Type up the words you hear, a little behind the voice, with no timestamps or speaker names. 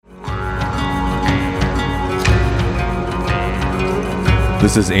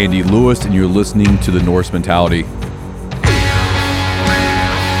This is Andy Lewis, and you're listening to the Norse Mentality.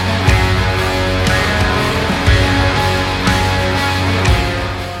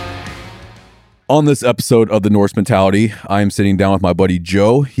 On this episode of the Norse Mentality, I am sitting down with my buddy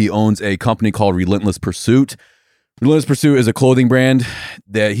Joe. He owns a company called Relentless Pursuit. Relentless Pursuit is a clothing brand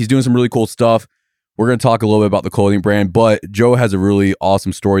that he's doing some really cool stuff. We're going to talk a little bit about the clothing brand, but Joe has a really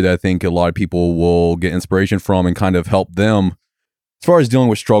awesome story that I think a lot of people will get inspiration from and kind of help them as far as dealing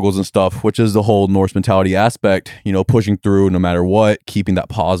with struggles and stuff, which is the whole Norse mentality aspect, you know, pushing through no matter what, keeping that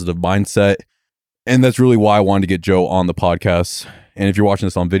positive mindset. And that's really why I wanted to get Joe on the podcast. And if you're watching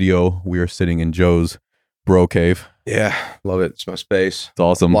this on video, we are sitting in Joe's bro cave. Yeah, love it. It's my space. It's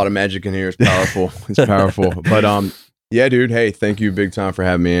awesome. A lot of magic in here. It's powerful. It's powerful. But yeah, dude. Hey, thank you big time for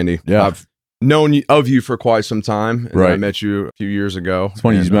having me, Andy. Yeah. I've known of you for quite some time. And right. I met you a few years ago. It's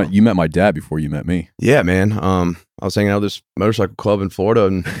funny, you met my dad before you met me. Yeah, man. I was hanging out at this motorcycle club in Florida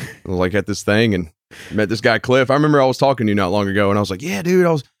and I was like at this thing and met this guy, Cliff. I remember I was talking to you not long ago and I was like, yeah, dude,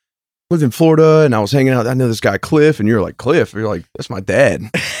 lived in Florida and I was hanging out. I know this guy, Cliff, and you're like, Cliff? You're like, that's my dad.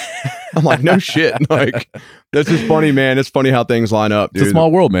 I'm like, no shit. Like, that's just funny, man. It's funny how things line up, dude. It's a small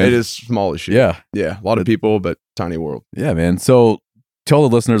world, man. It is small as shit. Yeah. Yeah. A lot of people, but tiny world. Yeah, man. So tell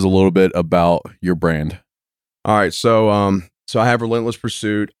the listeners a little bit about your brand. All right. So I have Relentless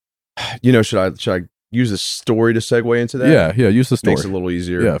Pursuit. You know, should I use a story to segue into that? Yeah. Use the story. Makes it a little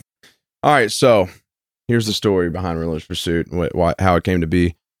easier. Yeah. All right. So here's the story behind Relentless Pursuit and how it came to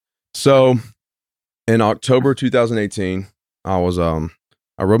be. So in October 2018, I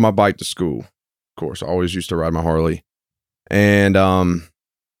rode my bike to school. Of course, I always used to ride my Harley, and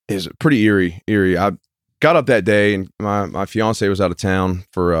it's pretty eerie. I got up that day, and my fiance was out of town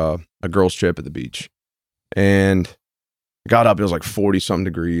for a girls' trip at the beach, and got up. It was like 40-something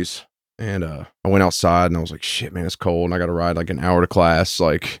degrees, and I went outside, and I was like, "Shit, man, it's cold, and I got to ride like an hour to class.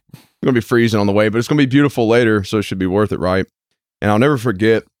 Like, I'm gonna be freezing on the way, but it's gonna be beautiful later, so it should be worth it, right?" And I'll never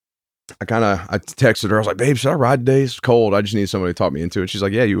forget. I texted her. I was like, babe, should I ride today? It's cold. I just need somebody to talk me into it. She's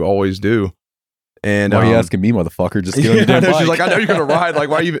like, yeah, you always do. And why are you asking me, motherfucker? Just get on your damn bike. She's like, I know you're going to ride. Like,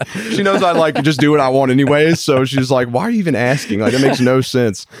 why you even, she knows I like just do what I want anyways. So she's like, why are you even asking? Like, it makes no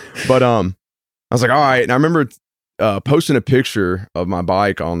sense. But I was like, all right. And I remember posting a picture of my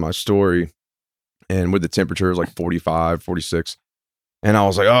bike on my story and with the temperature, it was like 45, 46. And I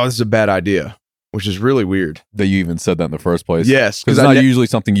was like, oh, this is a bad idea. Which is really weird. That you even said that in the first place. Yes. Because it's not usually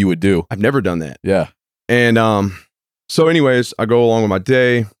something you would do. I've never done that. Yeah. And so anyways, I go along with my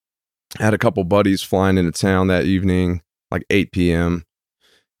day. I had a couple buddies flying into town that evening, like 8 p.m.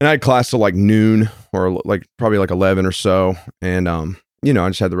 And I had class till like noon or like probably like 11 or so. And, you know, I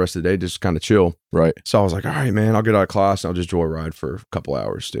just had the rest of the day just kind of chill. Right. So I was like, all right, man, I'll get out of class and I'll just joyride for a couple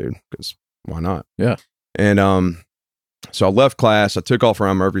hours, dude. Because why not? Yeah. And so I left class. I took off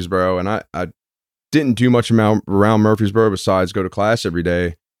around Murfreesboro and I didn't do much around Murfreesboro besides go to class every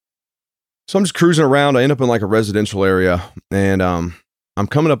day. So I'm just cruising around. I end up in like a residential area and I'm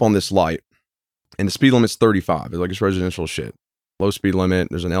coming up on this light and the speed limit's 35. It's like it's residential shit. Low speed limit.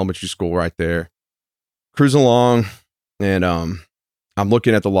 There's an elementary school right there. Cruising along and I'm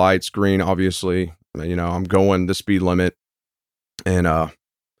looking at the lights, green, obviously. You know, I'm going the speed limit. And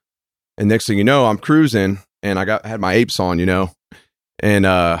next thing you know, I'm cruising and had my apes on, you know. And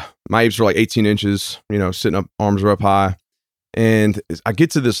my apes were like 18 inches, you know, sitting up, arms were up high. And I get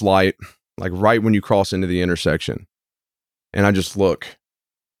to this light, like right when you cross into the intersection. And I just look.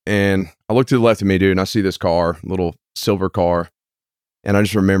 And I look to the left of me, dude, and I see this car, little silver car. And I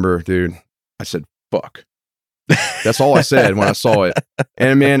just remember, dude, I said, fuck. That's all I said when I saw it.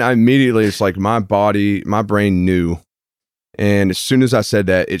 And man, it's like my brain knew. And as soon as I said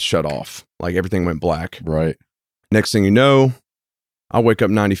that, it shut off. Like everything went black. Right. Next thing you know, I wake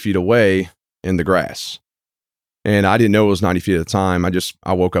up 90 feet away in the grass and I didn't know it was 90 feet at the time.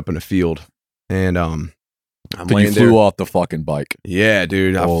 I woke up in a field and, you flew off the fucking bike. Yeah,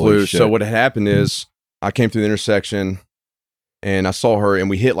 dude, I flew. Shit. So what had happened is I came through the intersection and I saw her and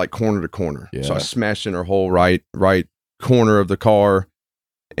we hit like corner to corner. Yeah. So I smashed in her whole right corner of the car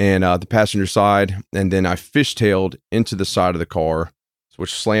and the passenger side. And then I fishtailed into the side of the car,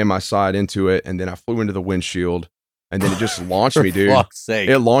 which slammed my side into it. And then I flew into the windshield. And then it just launched me, dude. Fuck's sake.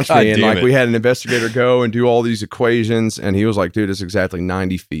 It launched me. And like we had an investigator go and do all these equations. And he was like, dude, it's exactly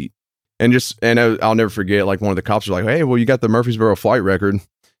 90 feet. And I'll never forget, like one of the cops was like, hey, well, you got the Murfreesboro flight record,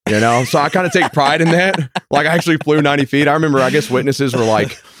 you know? So I kind of take pride in that. Like I actually flew 90 feet. I remember, I guess witnesses were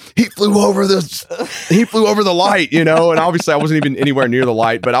like, he flew over the light, you know? And obviously I wasn't even anywhere near the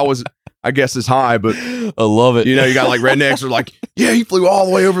light, but I was I guess it's high, but I love it. you know, you got like rednecks are like, yeah, he flew all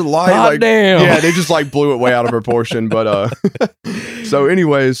the way over the light. Hot like, damn. yeah, they just like blew it way out of proportion. But so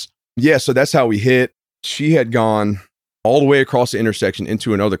anyways, yeah, so that's how we hit. She had gone all the way across the intersection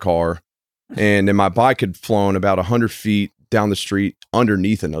into another car, and then my bike had flown about 100 feet down the street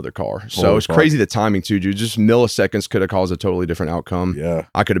underneath another car. So it's crazy the timing too, dude. Just milliseconds could have caused a totally different outcome. Yeah.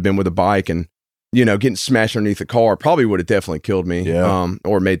 I could have been with a bike and, you know, getting smashed underneath the car probably would have definitely killed me. Yeah.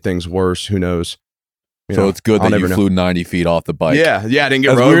 Or made things worse. Who knows? So it's good that you flew 90 feet off the bike. Yeah. Yeah. I didn't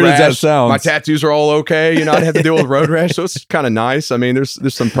get as road weird rash. As that sounds. My tattoos are all okay. You know, I didn't have to deal with road rash. So it's kind of nice. I mean,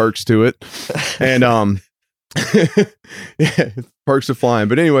 there's some perks to it. And, yeah, perks of flying.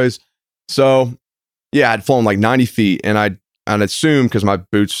 But anyways, so yeah, I'd flown like 90 feet and I'd assumed, because my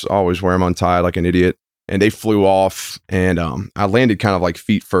boots always wear them untied like an idiot, and they flew off, and I landed kind of like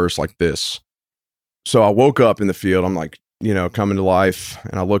feet first like this. So I woke up in the field. I'm like, you know, coming to life,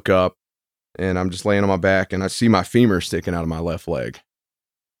 and I look up and I'm just laying on my back and I see my femur sticking out of my left leg.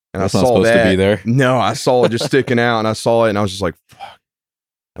 And That's I not saw supposed that. to be there. No, I saw it just sticking out, and I saw it and I was just like, fuck.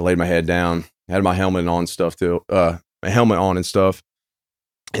 I laid my head down, had my helmet on and stuff too, my helmet on and stuff.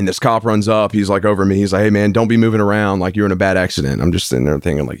 And this cop runs up. He's like over me. He's like, hey, man, don't be moving around like you're in a bad accident. I'm just sitting there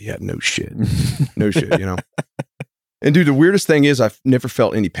thinking like, yeah, no shit. No shit, you know? And dude, the weirdest thing is I've never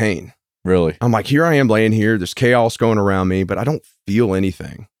felt any pain. Really? I'm like, here I am laying here. There's chaos going around me, but I don't feel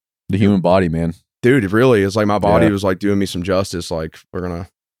anything. The human body, man. Dude, it really is like my body was like doing me some justice. Like, we're going to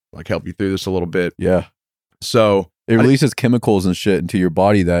like help you through this a little bit. Yeah. So it releases chemicals and shit into your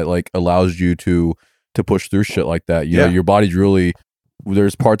body that like allows you to push through shit like that. You know, your body's really...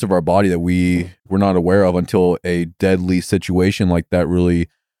 There's parts of our body that we're not aware of until a deadly situation like that really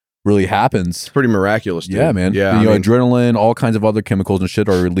happens. It's pretty miraculous, dude. Yeah, man. Yeah, you know, adrenaline, all kinds of other chemicals and shit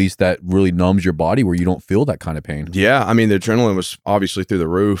are released that really numbs your body where you don't feel that kind of pain. Yeah, I mean, the adrenaline was obviously through the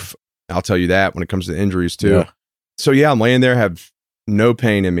roof. I'll tell you that when it comes to injuries too. Yeah. So yeah, I'm laying there, have no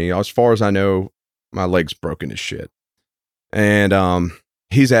pain in me. As far as I know, my leg's broken as shit. And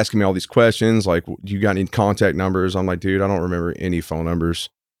he's asking me all these questions, like, you got any contact numbers? I'm like, dude, I don't remember any phone numbers.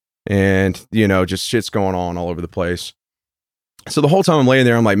 And, you know, just shit's going on all over the place. So the whole time I'm laying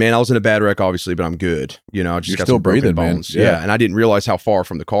there, I'm like, man, I was in a bad wreck, obviously, but I'm good. You know, I just You're got still some broken breathing, bones. man. Yeah. And I didn't realize how far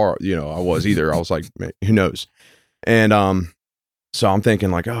from the car, you know, I was either. I was like, man, who knows? And so I'm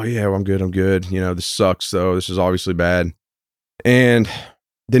thinking like, oh yeah, well, I'm good. You know, this sucks though. This is obviously bad. And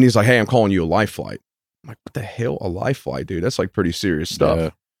then he's like, hey, I'm calling you a life flight. I'm like, what the hell? A life flight, dude? That's like pretty serious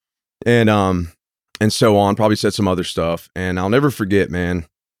stuff. Yeah. And so on, probably said some other stuff. And I'll never forget, man.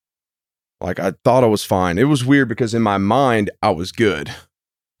 Like, I thought I was fine. It was weird because in my mind, I was good.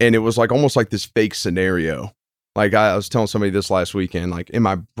 And it was like almost like this fake scenario. Like I was telling somebody this last weekend, like in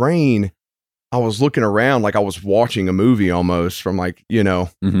my brain, I was looking around like I was watching a movie almost from like, you know,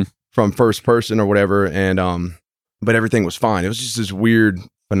 from first person or whatever. And, but everything was fine. It was just this weird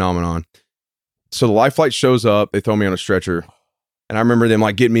phenomenon. So the life flight shows up, they throw me on a stretcher. And I remember them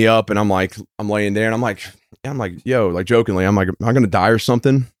like getting me up and I'm laying there and I'm like, yo, like jokingly, I'm like, am I going to die or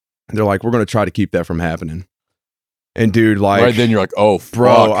something? And they're like, we're going to try to keep that from happening. And dude, like, right then you're like, oh,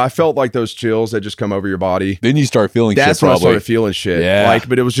 bro, fuck. I felt like those chills that just come over your body. Then you start feeling That's shit. when Probably. I started feeling shit. Yeah. Like,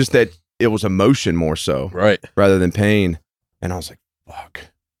 but it was just that it was emotion more so. Right. Rather than pain. And I was like, fuck.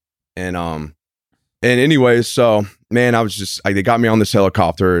 And anyways, so man, I was just like, they got me on this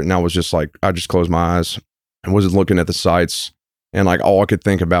helicopter and I was just like, I just closed my eyes and wasn't looking at the sights. And like, all I could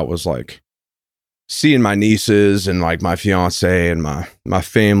think about was like seeing my nieces and like my fiance and my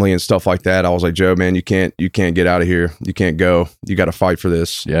family and stuff like that. I was like, Joe, man, you can't get out of here. You can't go. You got to fight for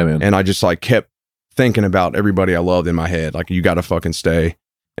this. Yeah, man. And I just like kept thinking about everybody I loved in my head. Like, you got to fucking stay.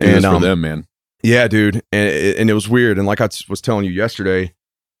 Do and this for them, man. Yeah, dude. And it was weird. And like I was telling you yesterday,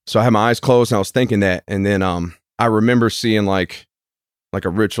 so I had my eyes closed and I was thinking that. And then I remember seeing like a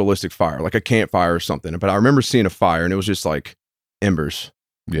ritualistic fire, like a campfire or something. But I remember seeing a fire and it was just like embers.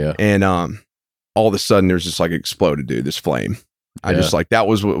 Yeah. And all of a sudden there's just like exploded, dude, this flame. I just like, that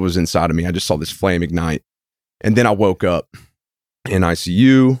was what was inside of me. I just saw this flame ignite. And then I woke up in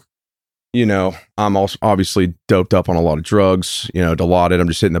ICU. You know, I'm also obviously doped up on a lot of drugs, you know, Dilaudid. I'm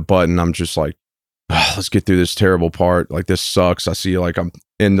just hitting the button. I'm just like, let's get through this terrible part. Like, this sucks. I see like I'm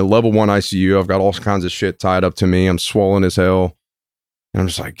in the level 1 ICU. I've got all kinds of shit tied up to me. I'm swollen as hell. And I'm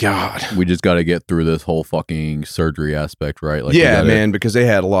just like, God. We just got to get through this whole fucking surgery aspect, right? Like, yeah, man, because they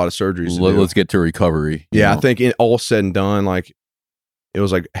had a lot of surgeries. Let's get to recovery. Yeah, I think all said and done, like, it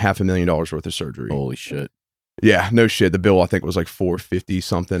was like $500,000 worth of surgery. Holy shit. Yeah, no shit. The bill, I think, was like $450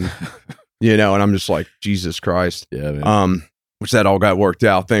 something. You know, and I'm just like, Jesus Christ. Yeah, man. Which that all got worked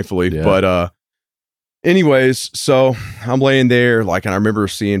out, thankfully. Yeah. But anyways, so I'm laying there, like, and I remember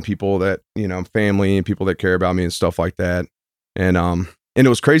seeing people that, you know, family and people that care about me and stuff like that. And it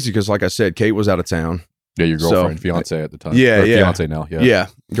was crazy because, like I said, Kate was out of town. Yeah, your girlfriend, fiance at the time. Yeah, fiance now. Yeah,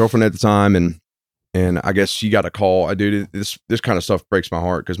 girlfriend at the time, and I guess she got a call. Dude, this kind of stuff breaks my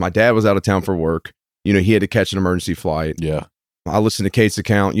heart because my dad was out of town for work. You know, he had to catch an emergency flight. Yeah. I listened to Kate's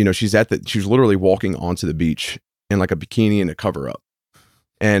account. You know, she was literally walking onto the beach in like a bikini and a cover up.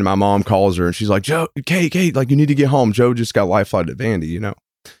 And my mom calls her and she's like, Joe, Kate, like, you need to get home. Joe just got life flighted to Vandy, you know?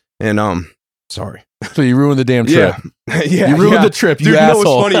 And, sorry. So you ruined the damn trip. Yeah. You ruined the trip, you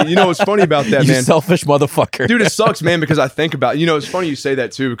asshole. You know what's funny about that, you man? selfish motherfucker. Dude, it sucks, man, because I think about, you know, it's funny you say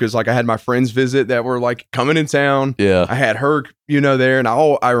that too, because like I had my friends visit that were like coming in town. Yeah. I had her, you know, there, and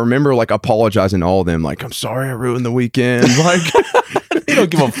I remember like apologizing to all of them, like, I'm sorry I ruined the weekend. Like, they don't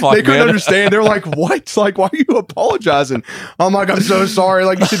give a fuck. They couldn't man. understand. They're like, what? Like, why are you apologizing? I'm like, I'm so sorry.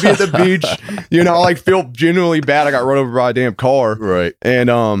 Like, you should be at the beach. You know, I like feel genuinely bad. I got run over by a damn car. Right.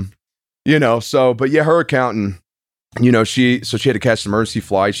 And you know, so, but yeah, her accountant, you know, she had to catch an emergency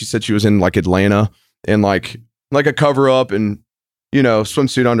flight. She said she was in like Atlanta and like a cover up and, you know,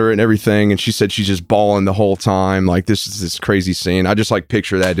 swimsuit under it and everything. And she said she's just bawling the whole time. Like, this is this crazy scene. I just like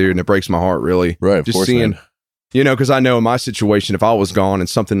picture that, dude. And it breaks my heart, really. Right. Of just course, seeing, man. you know, because I know in my situation, if I was gone and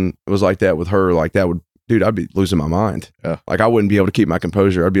something was like that with her, like that would, dude, I'd be losing my mind. Yeah. Like, I wouldn't be able to keep my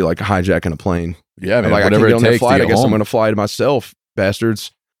composure. I'd be like hijacking a plane. Yeah, man. Like, Whatever I can't get it on that takes flight. to I get guess home. I'm going to fly to myself,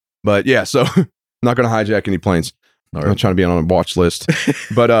 bastards. But yeah, so I'm not going to hijack any planes. All I'm right. not trying to be on a watch list.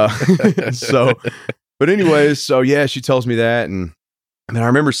 But but anyways, so yeah, she tells me that, and then I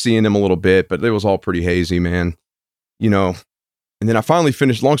remember seeing them a little bit, but it was all pretty hazy, man. You know, and then I finally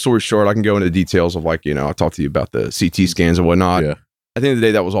finished. Long story short, I can go into details of, like, you know, I talked to you about the CT scans and whatnot. Yeah. At the end of the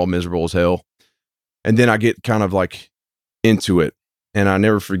day, that was all miserable as hell. And then I get kind of like into it. And I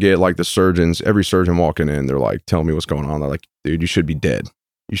never forget, like, the surgeons, every surgeon walking in, they're like, telling me what's going on. They're like, dude, you should be dead.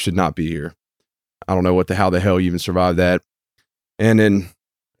 You should not be here. I don't know how the hell you even survived that. And then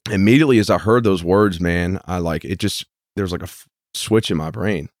immediately as I heard those words, man, there's like a switch in my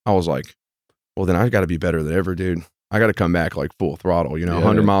brain. I was like, well, then I got to be better than ever, dude. I got to come back like full throttle, you know,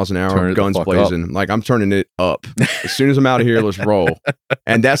 100 miles an hour, guns blazing. Like, I'm turning it up. As soon as I'm out of here, let's roll.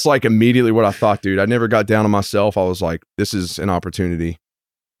 And that's like immediately what I thought, dude. I never got down on myself. I was like, this is an opportunity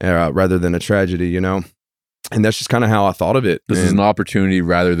rather than a tragedy, you know? And that's just kind of how I thought of it. This is an opportunity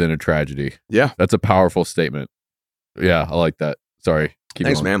rather than a tragedy. Yeah. That's a powerful statement. Yeah, I like that. Sorry.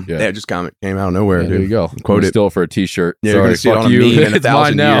 Thanks, going. man. Yeah, it just came out of nowhere, Yeah, dude. There you go. Quote it. Still for a t-shirt. Yeah, Sorry, you're see it fuck on you. a meme in It's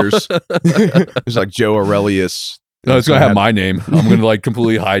mine 1,000 now. years. It's like Joe Aurelius. No, it's gonna have my name. I'm gonna like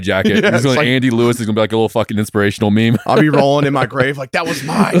completely hijack it. Yeah, It's gonna like, Andy Lewis is gonna be like a little fucking inspirational meme. I'll be rolling in my grave like, that was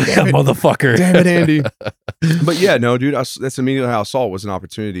mine. Damn it, motherfucker. Damn it, Andy. But yeah, no, dude, that's immediately how I saw it was an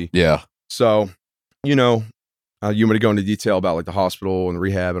opportunity. Yeah. So, you know, you want to go into detail about like the hospital and the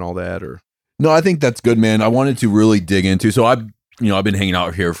rehab and all that, or? No, I think that's good, man. I wanted to really dig into. So I've been hanging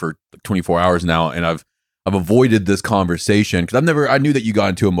out here for 24 hours now, and I've avoided this conversation because I knew that you got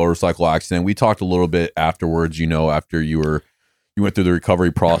into a motorcycle accident. We talked a little bit afterwards, you know, after you went through the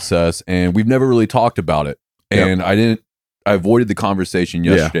recovery process, and we've never really talked about it. And I avoided the conversation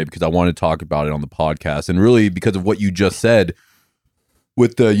yesterday because I wanted to talk about it on the podcast, and really because of what you just said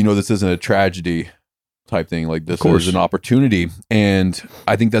with the, you know, this isn't a tragedy type thing. Like, this is an opportunity. And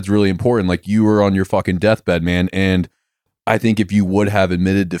I think that's really important. Like, you were on your fucking deathbed, man. And I think if you would have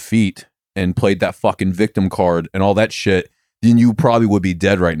admitted defeat and played that fucking victim card and all that shit, then you probably would be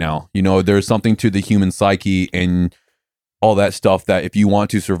dead right now. You know, there's something to the human psyche and all that stuff that if you want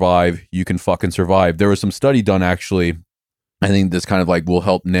to survive, you can fucking survive. There was some study done, actually. I think this kind of like will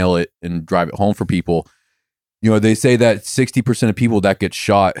help nail it and drive it home for people. You know, they say that 60% of people that get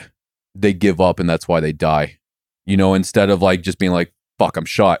shot, they give up and that's why they die. You know, instead of like just being like, fuck, I'm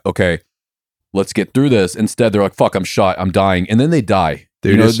shot. Okay, let's get through this. Instead, they're like, fuck, I'm shot. I'm dying. And then they die.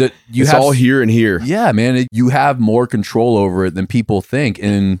 Dude, you know, that you it's have all here and here. Yeah, man. You have more control over it than people think.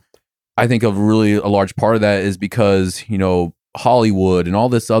 And I think a large part of that is because, you know, Hollywood and all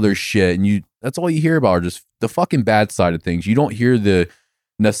this other shit. And that's all you hear about are just the fucking bad side of things. You don't hear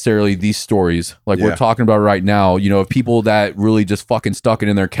necessarily these stories like we're talking about right now, you know, of people that really just fucking stuck it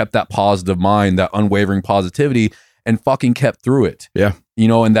in there, kept that positive mind, that unwavering positivity, and fucking kept through it. Yeah. You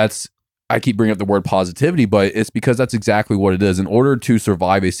know, and I keep bringing up the word positivity, but it's because that's exactly what it is. In order to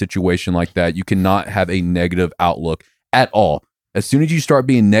survive a situation like that, you cannot have a negative outlook at all. As soon as you start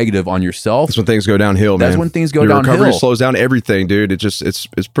being negative on yourself, that's when things go downhill, man. That's when things go downhill. Recovery slows down everything, dude.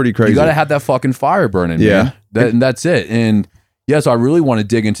 It's pretty crazy. You got to have that fucking fire burning, man. And that's it. And yes, I really want to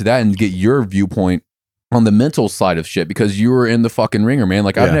dig into that and get your viewpoint on the mental side of shit because you were in the fucking ringer, man.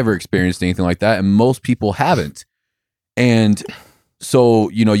 Like I've Yeah. never experienced anything like that, and most people haven't. And so,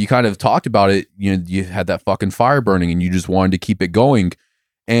 you know, you kind of talked about it. You know, you had that fucking fire burning, and you just wanted to keep it going.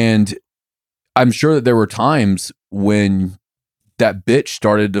 And I'm sure that there were times when that bitch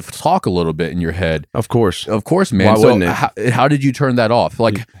started to talk a little bit in your head. Of course, man. Why So wouldn't it? how did you turn that off?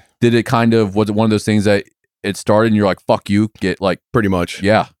 Like, did it kind of, was it one of those things that it started and you're like, fuck you, get like, pretty much.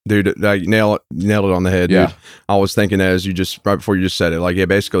 yeah, Dude, you nailed it on the head. Yeah. Dude. I was thinking that as you just right before you just said it, like, yeah,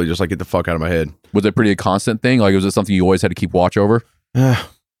 basically just like get the fuck out of my head. was it pretty a constant thing? Like, was it something you always had to keep watch over?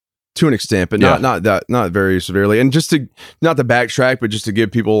 To an extent, but not very severely. And just to not to backtrack, but just to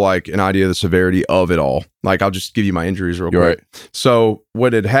give people like an idea of the severity of it all. Like, I'll just give you my injuries real quick. Right. So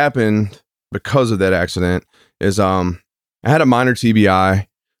what had happened because of that accident is I had a minor TBI,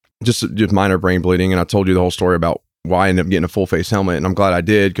 just minor brain bleeding, and I told you the whole story about why I ended up getting a full face helmet, and I'm glad I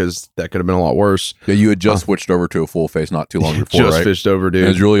did because that could have been a lot worse. Yeah, you had just switched over to a full face not too long before, Just right? fished over, dude. And it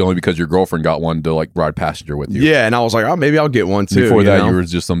was really only because your girlfriend got one to like ride passenger with you. Yeah, and I was like, oh, maybe I'll get one too. Before that, know? you were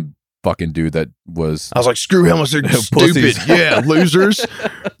just some fucking dude that was. I was like, screw helmets, they're stupid. Pussies. Yeah, losers.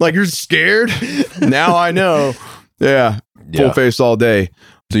 Like, you're scared. Now I know. Yeah, full face all day.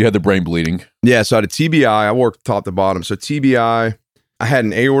 So you had the brain bleeding. Yeah, so I had a TBI. I worked top to bottom. So TBI, I had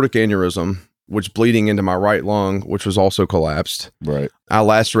an aortic aneurysm, which bleeding into my right lung, which was also collapsed. Right. I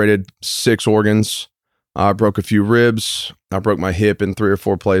lacerated 6 organs. I broke a few ribs. I broke my hip in 3 or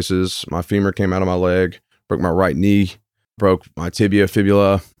 4 places. My femur came out of my leg. Broke my right knee. Broke my tibia,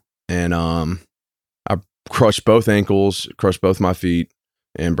 fibula. And I crushed both ankles, crushed both my feet,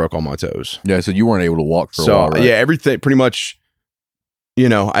 and broke all my toes. Yeah, so you weren't able to walk for a while, right? Yeah, everything pretty much, you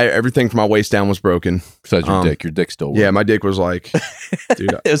know, everything from my waist down was broken. Besides your dick. Your dick still worked. Yeah, my dick was like,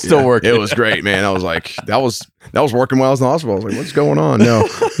 dude, It's still working. It was great, man. I was like, that was working while I was in the hospital. I was like, what's going on? No,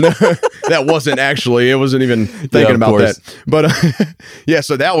 that wasn't actually. It wasn't even thinking about that. But yeah,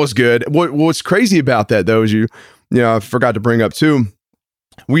 so that was good. What's crazy about that though is you know, I forgot to bring up too.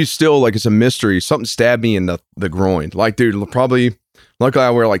 We still, like, it's a mystery. Something stabbed me in the groin. Like, dude, probably, luckily I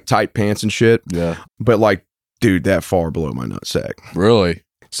wear like tight pants and shit. Yeah. But like, dude, that far below my nutsack. Really?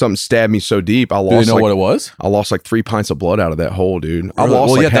 Something stabbed me so deep. I lost. Do you know what it was? I lost like 3 pints of blood out of that hole, dude. Really? I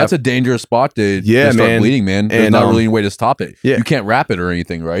lost. Well, like that's a dangerous spot to Yeah, start man. bleeding, man. There's And, not really any way to stop it. yeah. You can't wrap it or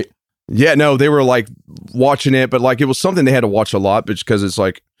anything, right? Yeah, no, they were like watching it, but like it was something they had to watch a lot because it's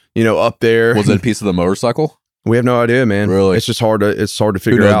like, you know, up there. Was it a piece of the motorcycle? We have no idea, man. Really? It's just hard to Who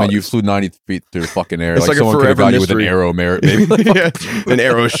figure knows, out. man? You flew 90 feet through the fucking air. It's like a someone could have forever got you with an mystery. arrow, maybe. Yeah, an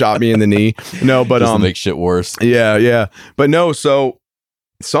arrow shot me in the knee. No, but Just to make shit worse. yeah. But no, so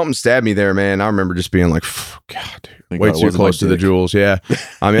something stabbed me there, man. I remember just being like, God, dude. Thank Way God it too wasn't close my to the dick. jewels. Yeah.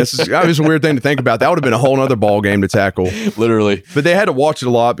 I mean, it's a weird thing to think about. That would have been a whole other ball game to tackle. Literally. But they had to watch it a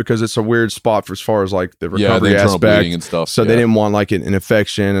lot because it's a weird spot for as far as like the Yeah, the recovery internal bleeding aspect. and stuff. So yeah. they didn't want like an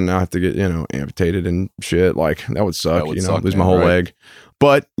infection and I have to get, you know, amputated and shit. Like that would suck, That would you know, suck, lose man, my whole right. leg.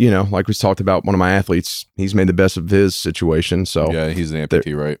 But, you know, like we talked about, one of my athletes, he's made the best of his situation. So, Yeah, he's an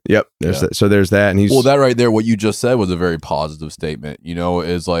amputee, right? yep. There's Yeah. that. So there's that. And he's, Well, that right there, what you just said was a very positive statement. You know,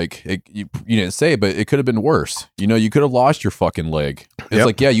 is like you didn't say it, but it could have been worse. You know, you could have lost your fucking leg. It's Yep.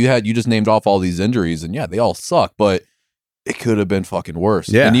 like, yeah, you just named off all these injuries, and yeah, they all suck, but it could have been fucking worse.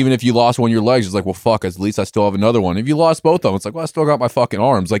 Yeah. And even if you lost one of your legs, it's like, well, fuck, at least I still have another one. If you lost both of them, it's like, well, I still got my fucking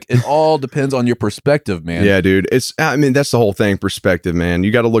arms. Like, it all depends on your perspective, man. yeah, dude. I mean, that's the whole thing. Perspective, man. You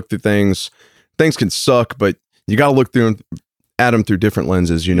got to look through things. Things can suck, but you got to look at them through different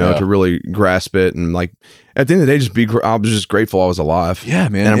lenses, you know, Yeah. to really grasp it. And like, at the end of the day, I was just grateful I was alive. Yeah,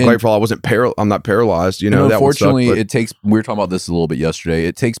 man. And I'm grateful I wasn't I'm not paralyzed, you know, And that would suck, unfortunately, but- it takes, we were talking about this a little bit yesterday.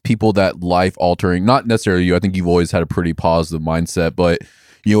 It takes people that life altering, not necessarily you. I think you've always had a pretty positive mindset, but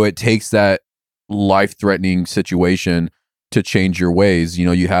you know, it takes that life threatening situation to change your ways. You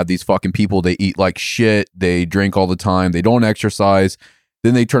know, you have these fucking people, they eat like shit, they drink all the time, they don't exercise.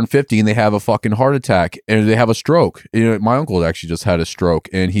 Then they turn 50 and they have a fucking heart attack and they have a stroke. You know, my uncle actually just had a stroke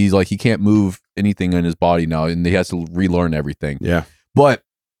and he's like, he can't move anything in his body now and he has to relearn everything. yeah. But,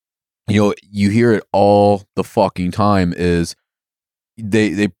 you know, you hear it all the fucking time is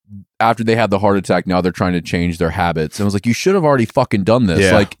they after they had the heart attack, now they're trying to change their habits. And I was like, you should have already fucking done this.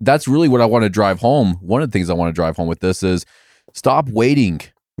 Yeah. Like, that's really what I want to drive home. One of the things I want to drive home with this is stop waiting.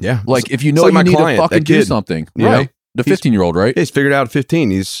 Yeah. Like, if you know like you my need client, to fucking that do kid. something, You right? know? The 15-year-old, right? He's figured out at 15.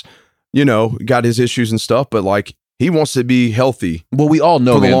 He's, you know, got his issues and stuff, but like, he wants to be healthy Well, we all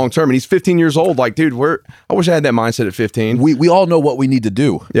know, for the man. long term. And he's 15 years old. Like, dude, I wish I had that mindset at 15. We all know what we need to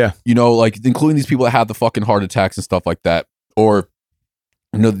do. Yeah. You know, like including these people that have the fucking heart attacks and stuff like that. Or,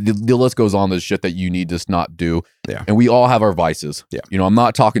 you know, the list goes on, the shit that you need to not do. Yeah. And we all have our vices. Yeah. You know, I'm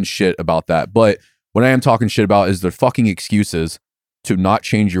not talking shit about that. But What I am talking shit about is the fucking excuses to not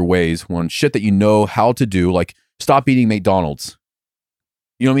change your ways when shit that you know how to do, like stop eating McDonald's.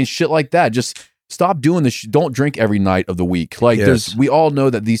 You know what I mean? Shit like that. Just stop doing this. Don't drink every night of the week. Like we all know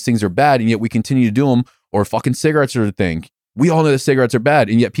that these things are bad, and yet we continue to do them. Or fucking cigarettes are the thing. We all know that cigarettes are bad,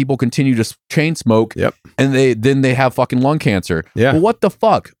 and yet people continue to chain smoke. Yep. And they have fucking lung cancer. Yeah. Well, what the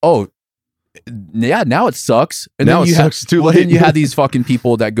fuck? Oh, yeah. Now it sucks. And now then it sucks too late. Then you have these fucking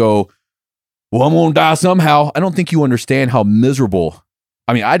people that go, well, I'm gonna die somehow. I don't think you understand how miserable.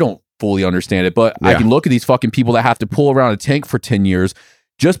 I mean, I don't fully understand it, but I can look at these fucking people that have to pull around a tank for 10 years.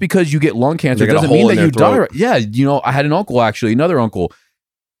 Just because you get lung cancer doesn't mean that you die. Yeah, you know, I had an uncle, actually, another uncle.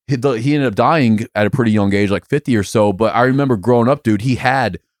 He ended up dying at a pretty young age, like 50 or so. But I remember growing up, dude, he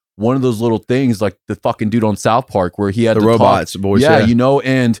had one of those little things like the fucking dude on South Park where he had the robots, boys. Yeah, you know,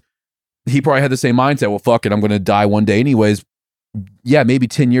 and he probably had the same mindset. Well, fuck it, I'm going to die one day anyways. Yeah, maybe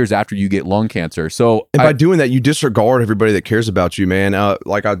 10 years after you get lung cancer. So, and by doing that, you disregard everybody that cares about you, man.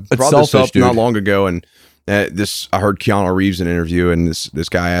 Like I brought this up not long ago, and I heard Keanu Reeves in an interview, and this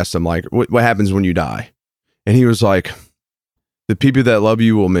guy asked him like, "What happens when you die?" And he was like, "The people that love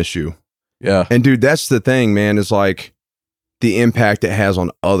you will miss you." Yeah, and dude, that's the thing, man. Is like the impact it has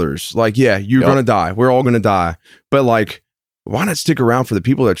on others. Like, yeah, you're gonna die. We're all gonna die, but like, why not stick around for the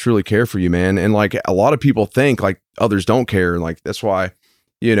people that truly care for you, man? And like a lot of people think like others don't care. And like, that's why,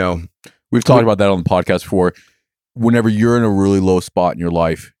 you know, we've talked about that on the podcast before. Whenever you're in a really low spot in your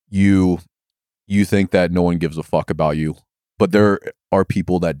life, you think that no one gives a fuck about you, but there are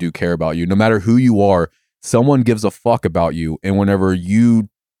people that do care about you. No matter who you are, someone gives a fuck about you. And whenever you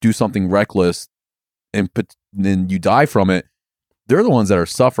do something reckless and then you die from it, they're the ones that are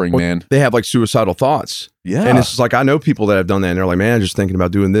suffering, man. They have like suicidal thoughts. Yeah. And it's just like, I know people that have done that, and they're like, man, I'm just thinking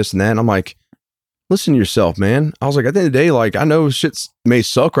about doing this and that. And I'm like, listen to yourself, man. I was like, at the end of the day, like, I know shit may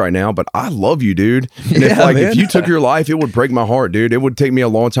suck right now, but I love you, dude. And if you took your life, it would break my heart, dude. It would take me a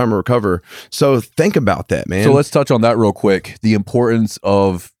long time to recover. So think about that, man. So let's touch on that real quick. The importance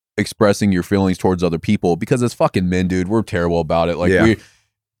of expressing your feelings towards other people, because as fucking men, dude, we're terrible about it. Like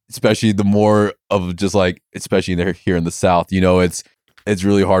especially the more of just like, especially here in the South, you know, it's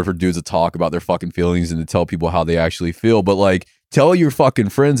really hard for dudes to talk about their fucking feelings and to tell people how they actually feel. But like, tell your fucking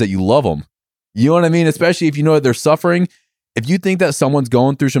friends that you love them. You know what I mean? Especially if you know that they're suffering. If you think that someone's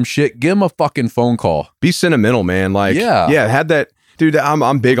going through some shit, give them a fucking phone call. Be sentimental, man. Like, yeah, had that, dude.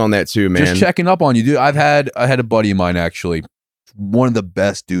 I'm big on that too, man. Just checking up on you, dude. I had a buddy of mine, actually, one of the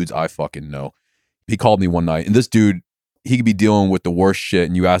best dudes I fucking know. He called me one night, and this dude, he could be dealing with the worst shit,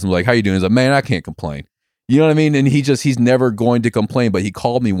 and you ask him like, how you doing? He's like, man, I can't complain. You know what I mean? And he's never going to complain, but he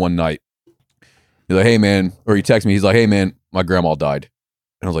called me one night. He's like, hey man, or he texted me, he's like, hey man, my grandma died.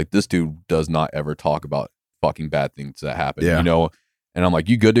 And I was like, this dude does not ever talk about fucking bad things that happen, you know? And I'm like,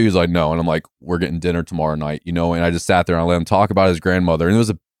 you good dude? He's like, no. And I'm like, we're getting dinner tomorrow night, you know? And I just sat there and I let him talk about his grandmother. And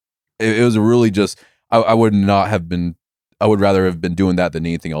it was a really just, I would rather have been doing that than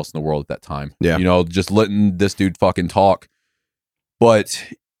anything else in the world at that time. Yeah. You know, just letting this dude fucking talk. But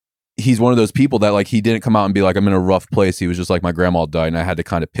he's one of those people that like, he didn't come out and be like, I'm in a rough place. He was just like, my grandma died, and I had to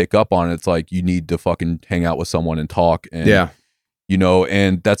kind of pick up on it. It's like, you need to fucking hang out with someone and talk. And you know,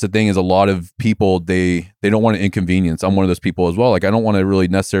 and that's the thing, is a lot of people, they don't want to inconvenience. I'm one of those people as well. Like, I don't want to really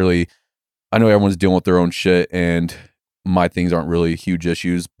necessarily, I know everyone's dealing with their own shit, and my things aren't really huge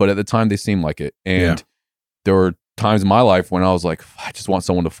issues, but at the time they seem like it. And there were times in my life when I was like, I just want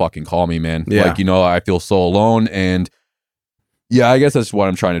someone to fucking call me, man. Like, you know, I feel so alone. And I guess that's what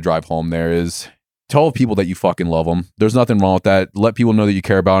I'm trying to drive home there, is tell people that you fucking love them. There's nothing wrong with that. Let people know that you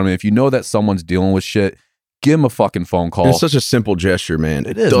care about them. And if you know that someone's dealing with shit, give them a fucking phone call. It's such a simple gesture, man.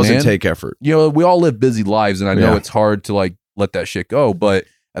 It is, doesn't take effort. You know, we all live busy lives, and I know it's hard to like let that shit go, but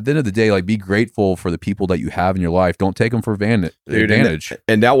at the end of the day, like, be grateful for the people that you have in your life. Don't take them for advantage.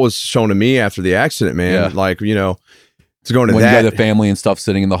 And that was shown to me after the accident, man. Yeah. Like, you know, it's going to when that. You got the family and stuff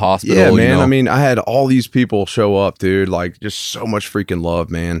sitting in the hospital. Yeah, man. You know? I mean, I had all these people show up, dude. Like, just so much freaking love,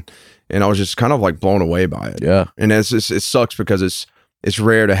 man. And I was just kind of like blown away by it. Yeah. And it sucks because it's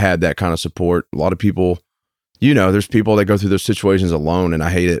rare to have that kind of support. A lot of people, you know, there's people that go through those situations alone, and I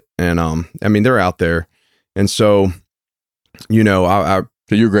hate it. And I mean, they're out there. And so, you know,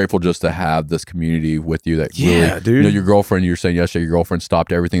 so you're grateful just to have this community with you that really, dude. You know, your girlfriend, you were saying yesterday, your girlfriend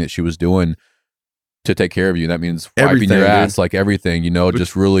stopped everything that she was doing to take care of you. That means wiping your ass, like everything, you know,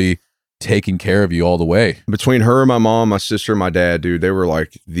 just really taking care of you all the way. Between her, my mom, my sister, my dad, dude, they were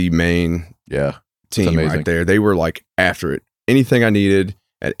like the main team right there. They were like after it. Anything I needed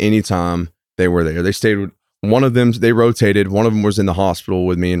at any time, they were there. They stayed One of them, they rotated. One of them was in the hospital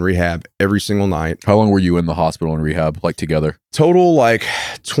with me in rehab every single night. How long were you in the hospital and rehab, like together? Total, like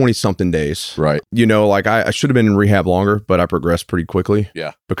 20 something days. Right. You know, like I should have been in rehab longer, but I progressed pretty quickly.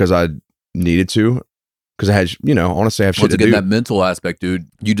 Yeah. Because I needed to. Because I had, you know, honestly, I have shit to do. That mental aspect, dude,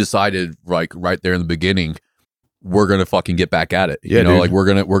 you decided like right there in the beginning, we're going to fucking get back at it. Yeah, you know, dude. like we're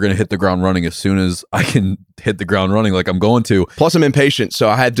going to hit the ground running as soon as I can hit the ground running, like I'm going to. Plus I'm impatient. So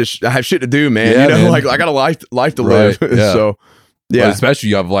I have shit to do, man. Yeah, you know, man. like I got a life to Right, live. yeah. So yeah, But especially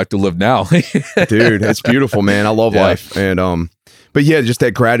you have a life to live now. dude, it's beautiful, man. I love Yeah. life. And, but yeah, just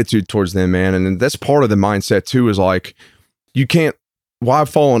that gratitude towards them, man. And that's part of the mindset too, is like, you can't, why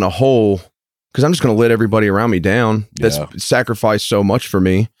fall in a hole? Because I'm just going to let everybody around me down. That's sacrificed so much for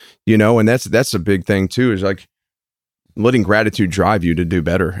me, you know, and that's a big thing too, is like letting gratitude drive you to do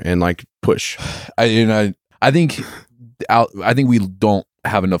better and like push. I think we don't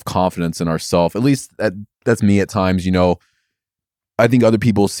have enough confidence in ourselves. At least that's me at times, you know. I think other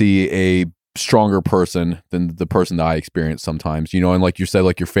people see a stronger person than the person that I experience sometimes, you know, and like you said,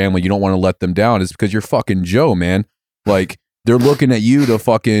 like your family, you don't want to let them down. It's because you're fucking Joe, man. Like they're looking at you to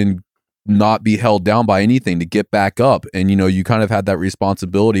fucking not be held down by anything, to get back up. And, you know, you kind of had that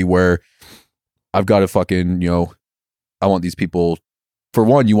responsibility where I've got to fucking, you know, I want these people, for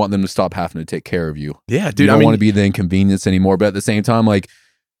one, you want them to stop having to take care of you. Yeah, dude. You don't want to be the inconvenience anymore. But at the same time, like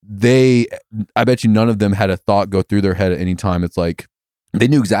I bet you none of them had a thought go through their head at any time. It's like, they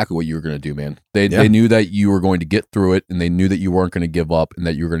knew exactly what you were going to do, man. They knew that you were going to get through it, and they knew that you weren't going to give up and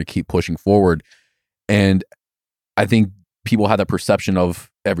that you were going to keep pushing forward. And I think people had that perception of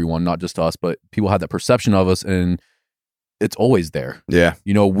everyone, not just us, but people had that perception of us, and it's always there. Yeah.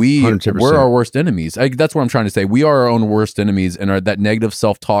 You know, we're 100%. our worst enemies. That's what I'm trying to say. We are our own worst enemies, and that negative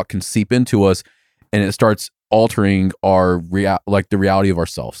self-talk can seep into us, and it starts altering our the reality of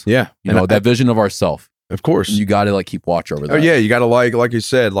ourselves. Yeah. You know, that vision of ourselves. Of course. And you got to like keep watch over that. Oh yeah, you got to like you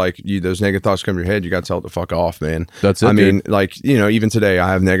said, like those negative thoughts come to your head, you got to tell it to fuck off, man. That's it. I mean, like, you know, even today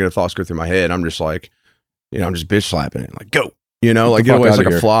I have negative thoughts go through my head. I'm just like, you know, I'm just bitch slapping it, like go, you know, like get away like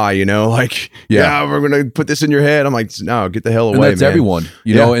a fly, you know, like yeah, we're gonna put this in your head. I'm like, no, get the hell away. And that's man. everyone,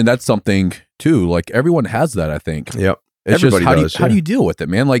 you know, and that's something too. Like everyone has that, I think. Yep. It's Everybody just how do you deal with it,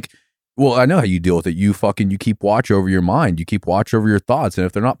 man? Like, well, I know how you deal with it. You keep watch over your mind. You keep watch over your thoughts. And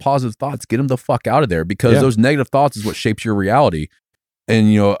if they're not positive thoughts, get them the fuck out of there, because those negative thoughts is what shapes your reality.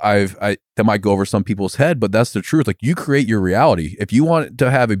 And, you know, that might go over some people's head, but that's the truth. Like, you create your reality. If you want to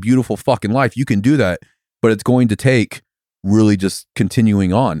have a beautiful fucking life, you can do that, but it's going to take really just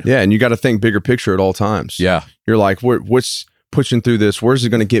continuing on. Yeah. And you got to think bigger picture at all times. Yeah. You're like, what's pushing through this? Where's it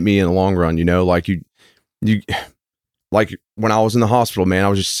going to get me in the long run? You know, like you, like when I was in the hospital, man, I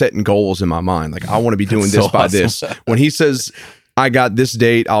was just setting goals in my mind. Like, I want to be doing this by this. When he says, I got this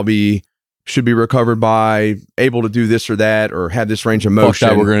date, should be recovered by, able to do this or that, or have this range of motion.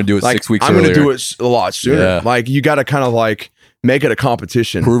 Fuck that, we're going to do it like, 6 weeks I'm earlier. going to do it a lot sooner. Yeah. Like, you got to kind of like make it a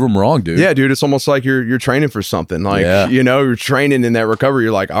competition. Prove them wrong, dude. Yeah, dude. It's almost like you're training for something. Like, you know, you're training in that recovery.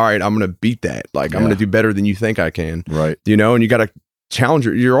 You're like, all right, I'm going to beat that. Like, I'm going to do better than you think I can. Right. You know, and you got to challenge,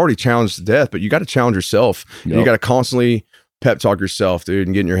 you're already challenged to death, but you got to challenge yourself. Yep. You got to constantly pep talk yourself, dude,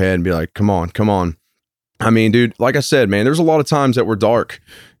 and get in your head and be like, come on. I mean, dude, like I said, man, there's a lot of times that were dark.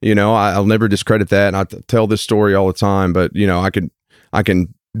 You know, I'll never discredit that. And I tell this story all the time, but you know, I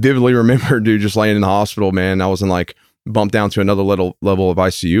can vividly remember, dude, just laying in the hospital, man. I wasn't like bumped down to another level of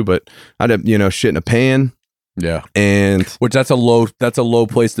ICU, but I'd have, you know, shit in a pan. Yeah. And which that's a low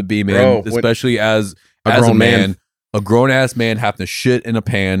place to be, man. Bro, especially as a man. A grown ass man having to shit in a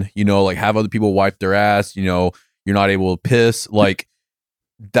pan, you know, like have other people wipe their ass, you know, you're not able to piss. Like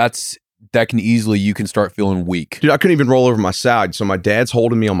you can start feeling weak. Dude, I couldn't even roll over my side. So my dad's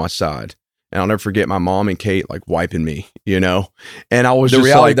holding me on my side. And I'll never forget my mom and Kate like wiping me, you know? And I was the just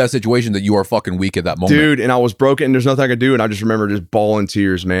reality like, of that situation, that you are fucking weak at that moment. Dude, and I was broken and there's nothing I could do. And I just remember just bawling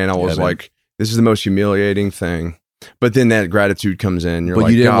tears, man. I was like, this is the most humiliating thing. But then that gratitude comes in. You're but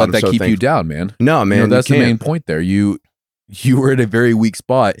like, you didn't God, let that keep you down, man. No, man. You know, that's the main point there. You were at a very weak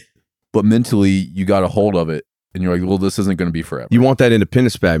spot, but mentally you got a hold of it. And you're like, well, this isn't going to be forever. You want that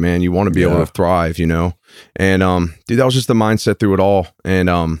independence back, man. You want to be able to thrive, you know? And, dude, that was just the mindset through it all. And,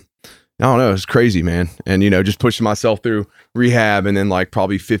 I don't know. It's crazy, man. And, you know, just pushing myself through rehab and then like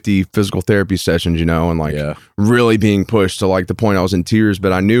probably 50 physical therapy sessions, you know, and like really being pushed to like the point I was in tears,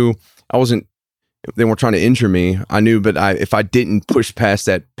 but I knew I wasn't, they weren't trying to injure me. I knew, but if I didn't push past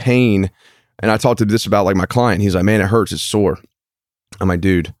that pain, and I talked to this about like my client, he's like, man, it hurts. It's sore. I'm like,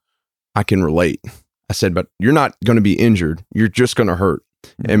 dude, I can relate. I said, but you're not going to be injured. You're just going to hurt.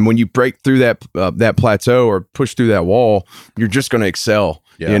 And when you break through that plateau or push through that wall, you're just going to excel.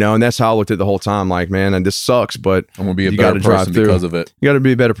 you know, and that's how I looked at it the whole time. Like, man, and this sucks, but I'm gonna be a better person because of it. You got to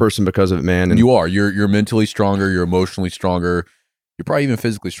be a better person because of it, man. And you are. You're mentally stronger. You're emotionally stronger. You're probably even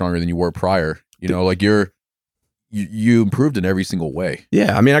physically stronger than you were prior. You know, like you improved in every single way.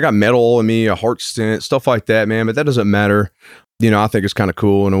 Yeah, I mean, I got metal in me, a heart stent, stuff like that, man. But that doesn't matter. You know, I think it's kind of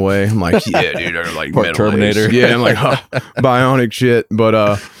cool in a way. I'm like, yeah, dude, I like metal Terminator. Is. Yeah, I'm like, bionic shit.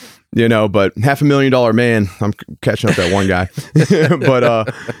 But you know, but $500,000 man, I'm catching up that one guy.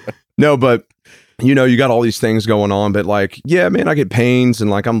 But no, but you know, you got all these things going on, but like, yeah, man, I get pains and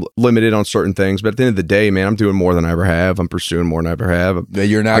like I'm limited on certain things. But at the end of the day, man, I'm doing more than I ever have. I'm pursuing more than I ever have. Yeah,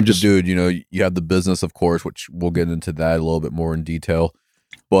 you're an active dude. You know, you have the business, of course, which we'll get into that a little bit more in detail.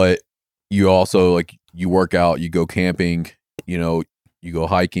 But you also like you work out, you go camping, you know, you go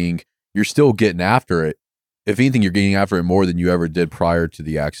hiking. You're still getting after it. If anything, you're getting after it more than you ever did prior to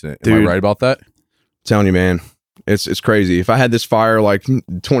the accident. Am I right about that? I'm telling you, man. It's crazy. If I had this fire like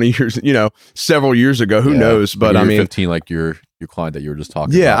 20 years, you know, several years ago, who knows? But I mean, 15, like your client that you were just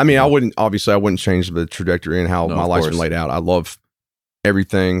talking about. I mean, I wouldn't change the trajectory and how my life's been laid out. I love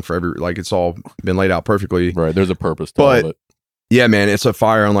everything like it's all been laid out perfectly. Right. There's a purpose to all of it. Yeah, man, it's a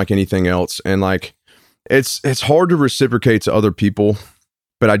fire unlike anything else. And like, it's hard to reciprocate to other people,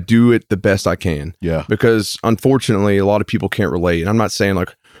 but I do it the best I can. Yeah. Because unfortunately, a lot of people can't relate. And I'm not saying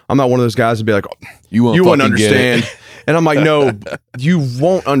like, I'm not one of those guys to be like, oh, you won't understand. And I'm like, no, you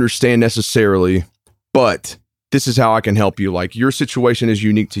won't understand necessarily, but this is how I can help you. Like your situation is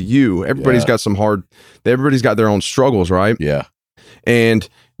unique to you. Everybody's got everybody's got their own struggles, right? Yeah. And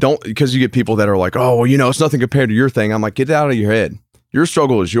because you get people that are like, oh, well, you know, it's nothing compared to your thing. I'm like, get it out of your head. Your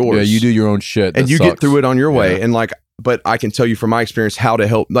struggle is yours. Yeah, you do your own shit. And you get through it on your way. And like, but I can tell you from my experience how to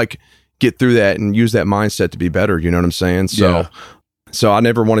help, like get through that and use that mindset to be better. You know what I'm saying? So I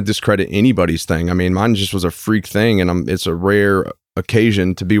never want to discredit anybody's thing. I mean, mine just was a freak thing, and it's a rare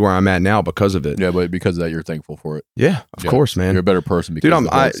occasion to be where I'm at now because of it. Yeah, but because of that, you're thankful for it. Yeah, of course, man. You're a better person because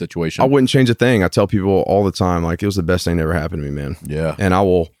of that situation. I wouldn't change a thing. I tell people all the time, like it was the best thing that ever happened to me, man. Yeah, and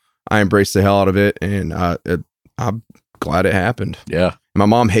I embrace the hell out of it, and I'm glad it happened. Yeah, my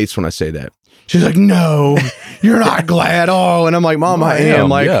mom hates when I say that. She's like, no, you're not glad. Oh, and I'm like, Mom, I am.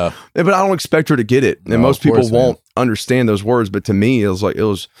 Like, but I don't expect her to get it. And most people won't understand those words. But to me, it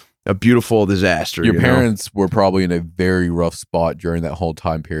was a beautiful disaster. Your parents were probably in a very rough spot during that whole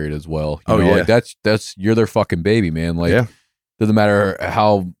time period as well. You know, like that's you're their fucking baby, man. Like, doesn't matter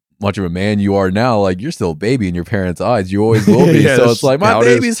how much of a man you are now, like you're still a baby in your parents' eyes. You always will be. So it's like, my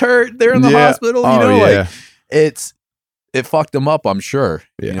baby's hurt. They're in the hospital. You know, like it fucked them up, I'm sure.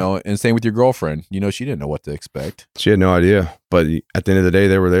 You know, and same with your girlfriend. You know, she didn't know what to expect. She had no idea. But at the end of the day,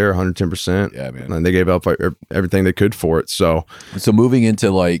 they were there 110%. Yeah, man. And they gave up everything they could for it. So moving into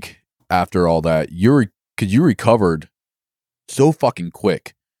like after all that, you recovered so fucking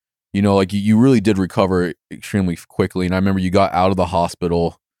quick. You know, like you really did recover extremely quickly. And I remember you got out of the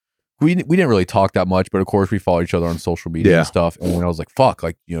hospital. We didn't really talk that much, but of course we followed each other on social media and stuff. And when I was like, fuck,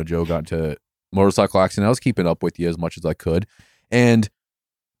 like, you know, Joe got into motorcycle accident, I was keeping up with you as much as I could. And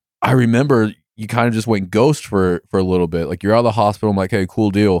I remember you kind of just went ghost for a little bit. Like you're out of the hospital. I'm like, hey,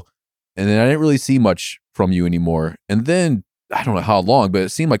 cool deal. And then I didn't really see much from you anymore. And then I don't know how long, but it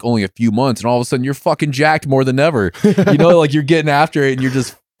seemed like only a few months. And all of a sudden you're fucking jacked more than ever. You know, like you're getting after it and you're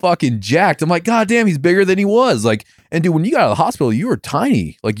just fucking jacked. I'm like, God damn, he's bigger than he was. Like, and dude, when you got out of the hospital, you were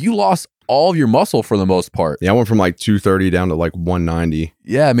tiny. Like you lost all of your muscle for the most part. Yeah, I went from like 230 down to like 190.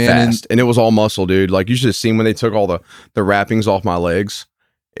 Yeah, man. Fast. And it was all muscle, dude. Like you should have seen when they took all the wrappings off my legs.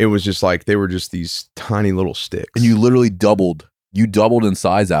 It was just like they were just these tiny little sticks. And you literally doubled. You doubled in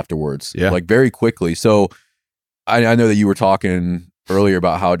size afterwards. Yeah. Like very quickly. So I know that you were talking earlier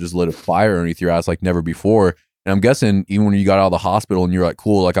about how it just lit a fire underneath your ass like never before. And I'm guessing even when you got out of the hospital and you're like,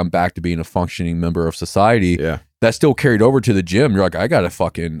 cool, like I'm back to being a functioning member of society. Yeah. That still carried over to the gym. You're like, I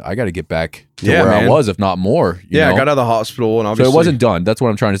gotta get back to where I was, if not more. You know? I got out of the hospital and obviously so it wasn't done. That's what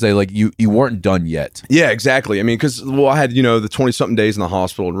I'm trying to say. Like you weren't done yet. Yeah, exactly. I mean, because I had the 20-something days in the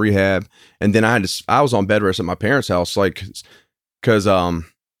hospital and rehab, and then I was on bed rest at my parents' house, like because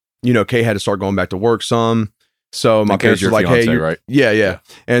Kay had to start going back to work some. So my parents were like, hey, right? Yeah.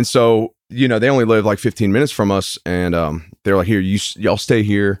 And so they only live like 15 minutes from us, and they're like, here, y'all stay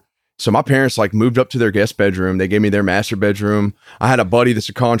here. So my parents like moved up to their guest bedroom. They gave me their master bedroom. I had a buddy that's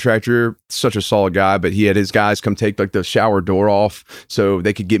a contractor, such a solid guy, but he had his guys come take like the shower door off so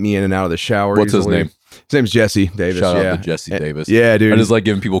they could get me in and out of the shower. What's his name? His name's Jesse Davis. Shout out to Jesse Davis. Yeah, dude. I just like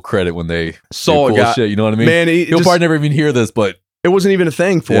giving people credit when they solid cool guy. shit. You know what I mean? Man, he'll probably never even hear this, but it wasn't even a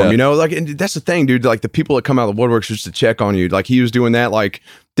thing for Yeah. him, you know? Like, and that's the thing, dude. Like, the people that come out of the woodworks just to check on you. Like, he was doing that, like,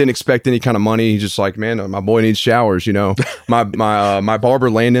 didn't expect any kind of money. He's just like, man, my boy needs showers, you know? my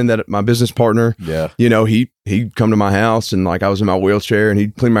barber, Landon, that my business partner, you know, he'd come to my house and, like, I was in my wheelchair and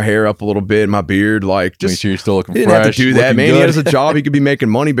he'd clean my hair up a little bit, my beard, like, just make sure you're still looking he fresh. didn't have to do that, man. Good. He has a job. He could be making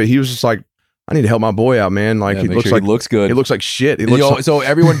money, but he was just like, I need to help my boy out, man. Like, Yeah, he make looks sure like he looks good. He looks like shit. He You looks know, like, so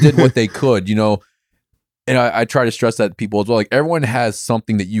everyone did what they could, you know. And I try to stress that to people as well. Like, everyone has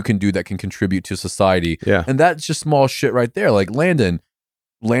something that you can do that can contribute to society. Yeah. And that's just small shit right there. Like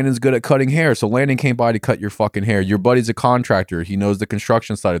Landon's good at cutting hair. So Landon came by to cut your fucking hair. Your buddy's a contractor. He knows the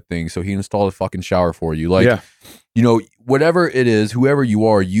construction side of things. So he installed a fucking shower for you. Like, you know, whatever it is, whoever you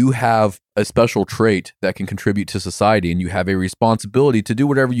are, you have a special trait that can contribute to society. And you have a responsibility to do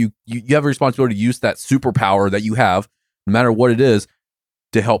whatever you have a responsibility to use that superpower that you have, no matter what it is,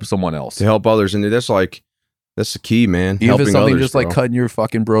 to help someone else. to help others. And that's the key, man. Even if Helping it's something others, just like bro. cutting your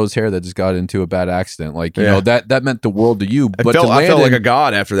fucking bro's hair that just got into a bad accident, like, you know, that meant the world to you. But I to felt Landon, like a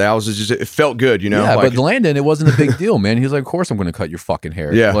god after that. I was just, it felt good, you know? yeah, like, but Landon, it wasn't a big deal, man. He was like, of course I'm going to cut your fucking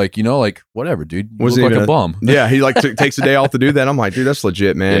hair. Yeah. Like, you know, like, whatever, dude. You wasn't look like even a bum. Yeah, he like takes a day off to do that. I'm like, dude, that's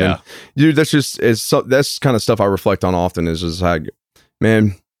legit, man. Yeah. And, dude, that's kind of stuff I reflect on often is like,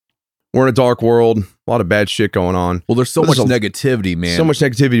 man, we're in a dark world, a lot of bad shit going on. Well, there's so much negativity, man. So much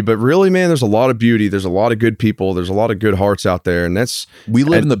negativity, but really, man, there's a lot of beauty. There's a lot of good people. There's a lot of good hearts out there. And We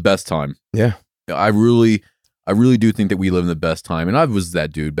live in the best time. Yeah. I really do think that we live in the best time. And I was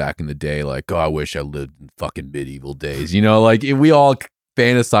that dude back in the day, like, oh, I wish I lived in fucking medieval days. You know, like, we all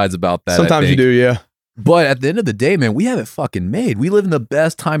fantasize about that. Sometimes you do, yeah. But at the end of the day, man, we have it fucking made. We live in the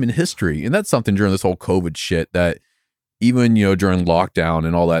best time in history. And that's something during this whole COVID shit that even, you know, during lockdown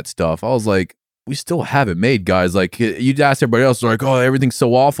and all that stuff, I was like, we still have it made, guys. Like, you'd ask everybody else, like, oh, everything's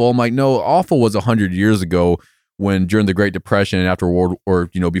so awful. I'm like, no, awful was 100 years ago when during the Great Depression and after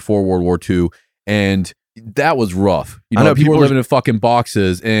before World War II. And that was rough. You know, people were living in fucking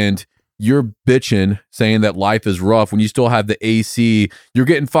boxes and you're bitching saying that life is rough when you still have the AC. You're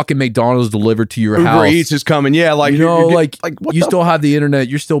getting fucking McDonald's delivered to your house. Uber Eats is coming. Yeah, like, you know, like what you still have the internet.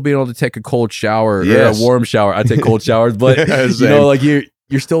 You're still being able to take a cold shower Yes. or a warm shower. I take cold showers, but Yeah, you know, like you're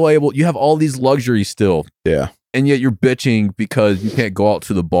still able. You have all these luxuries still. Yeah. And yet you're bitching because you can't go out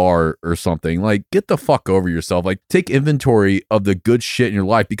to the bar or something. Like, get the fuck over yourself. Like, take inventory of the good shit in your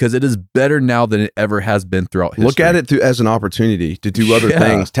life because it is better now than it ever has been throughout history. Look at it as an opportunity to do other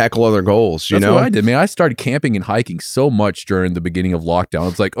things, tackle other goals. That's know what I did, man. I started camping and hiking so much during the beginning of lockdown.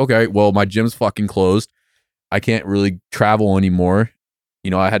 It's like, okay, well, my gym's fucking closed. I can't really travel anymore.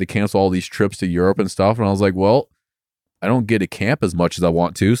 You know, I had to cancel all these trips to Europe and stuff. And I was like, well, I don't get to camp as much as I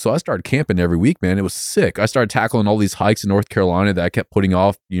want to. So I started camping every week, man. It was sick. I started tackling all these hikes in North Carolina that I kept putting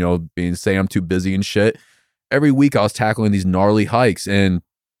off, you know, saying I'm too busy and shit. Every week I was tackling these gnarly hikes. And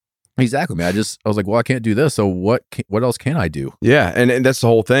exactly, man, I was like, well, I can't do this. So what else can I do? Yeah. And that's the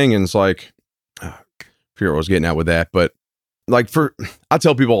whole thing. And it's like, I forget what I was getting at with that, but like I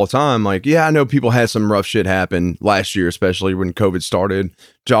tell people all the time, like, yeah, I know people had some rough shit happen last year, especially when COVID started,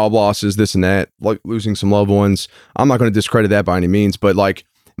 job losses, this and that, like losing some loved ones. I'm not going to discredit that by any means, but like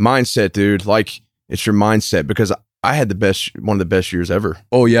mindset, dude, like it's your mindset because I had one of the best years ever.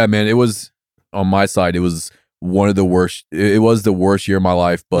 Oh yeah, man. It was on my side. It was one of the worst. It was the worst year of my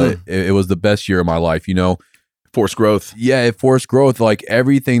life, but it was the best year of my life, you know, forced growth. Yeah. It forced growth. Like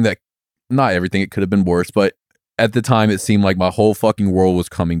not everything, it could have been worse, but at the time, it seemed like my whole fucking world was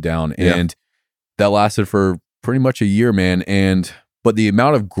coming down, and that lasted for pretty much a year, man. But the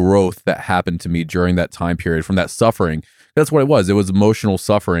amount of growth that happened to me during that time period from that suffering, that's what it was. It was emotional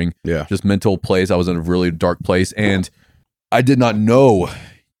suffering, just mental place. I was in a really dark place, and I did not know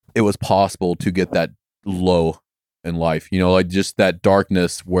it was possible to get that low in life. You know, like just that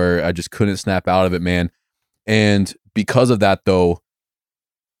darkness where I just couldn't snap out of it, man. And because of that, though,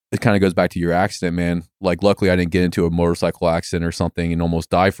 it kind of goes back to your accident, man. Like, luckily I didn't get into a motorcycle accident or something and almost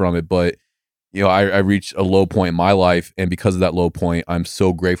die from it. But, you know, I reached a low point in my life. And because of that low point, I'm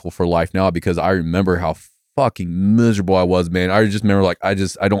so grateful for life now because I remember how fucking miserable I was, man. I just remember, like, I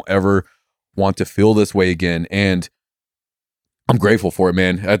don't ever want to feel this way again. And I'm grateful for it,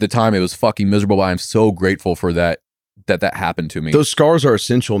 man. At the time, it was fucking miserable, but I'm so grateful for that happened to me. Those scars are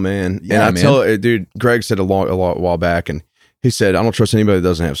essential, man. Yeah, and I tell it, dude, Greg said a while back, and he said, I don't trust anybody that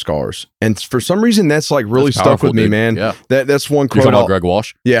doesn't have scars. And for some reason, that's like really stuck with me, man. Yeah. That's one quote. You're talking about Greg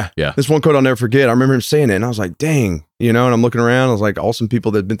Walsh? Yeah. Yeah. This one quote I'll never forget. I remember him saying it, and I was like, dang, you know, and I'm looking around. I was like, awesome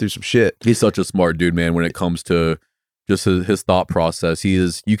people that have been through some shit. He's such a smart dude, man, when it comes to just his thought process.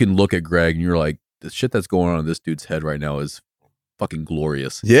 You can look at Greg and you're like, the shit that's going on in this dude's head right now is fucking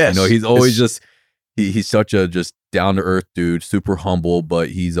glorious. Yes. You know, he's always just, He's such a just down to earth dude, super humble, but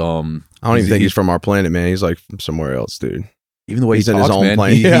he's I don't even think he's from our planet, man. He's like from somewhere else, dude. Even the way he's he in talks, his own man,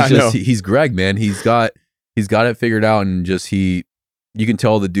 planet. he's Greg, man. He's got it figured out, and just you can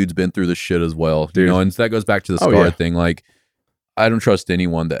tell the dude's been through the shit as well, dude. You know. And so that goes back to the scar thing. Like, I don't trust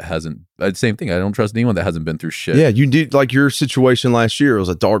anyone that hasn't. Same thing. I don't trust anyone that hasn't been through shit. Yeah, you did. Like your situation last year, it was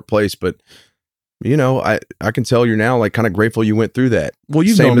a dark place, but you know, I can tell you're now like kind of grateful you went through that. Well,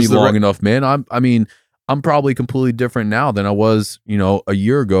 you've known me long enough, man. I'm probably completely different now than I was, you know, a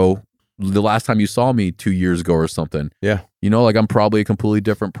year ago. The last time you saw me 2 years ago or something. Yeah. You know, like I'm probably a completely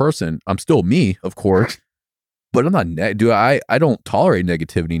different person. I'm still me, of course, but I'm not, dude, I don't tolerate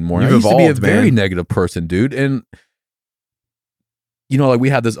negativity anymore. I used to be a very negative person, dude. And, you know, like we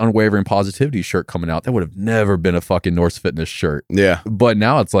had this unwavering positivity shirt coming out. That would have never been a fucking Norse Fitness shirt. Yeah. But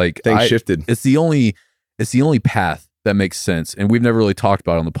now it's like, things shifted. It's the only path that makes sense. And we've never really talked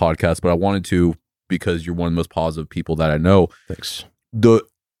about it on the podcast, but I wanted to, because you're one of the most positive people that I know. Thanks.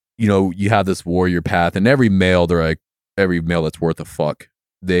 You know, you have this warrior path, and every male that's worth a fuck,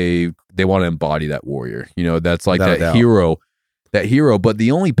 they want to embody that warrior. You know, that's like that hero. But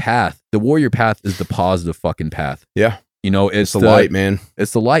the only path, the warrior path, is the positive fucking path. Yeah. You know, it's the light, man.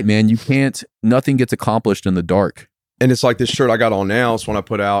 It's the light, man. Nothing gets accomplished in the dark. And it's like this shirt I got on now. It's one I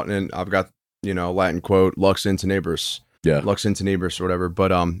put out, and I've got, you know, Latin quote, Lux in tenebris. Yeah. Lux in tenebris or whatever.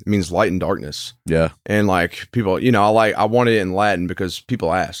 But it means light and darkness. Yeah. And like people, you know, I wanted it in Latin because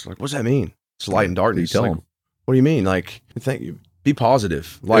people ask, like, what's that mean? It's light and darkness. Tell like, them. What do you mean? Like, thank you. Be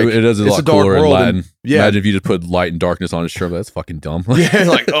positive. Like it is a lot dark cooler in world. Latin. Yeah. Imagine if you just put light and darkness on a shirt. That's fucking dumb. Yeah,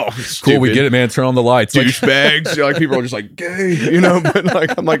 like, oh, cool, we get it, man. Turn on the lights. Douchebags. Like people are just like, gay, you know, but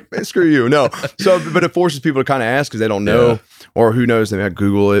like, I'm like, hey, screw you. No. So, but it forces people to kind of ask because they don't know, or who knows, they might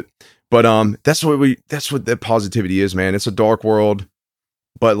Google it. But that's what the positivity is, man. It's a dark world,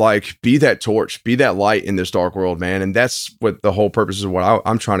 but like, be that torch, be that light in this dark world, man. And that's what the whole purpose of what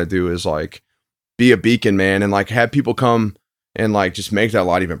I'm trying to do is like, be a beacon, man, and like have people come and like just make that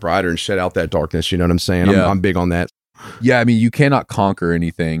light even brighter and shed out that darkness. You know what I'm saying? Yeah. I'm big on that. Yeah, I mean, you cannot conquer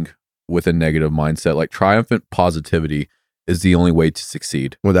anything with a negative mindset. Like triumphant positivity is the only way to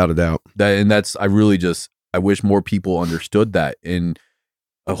succeed, without a doubt. I wish more people understood that. And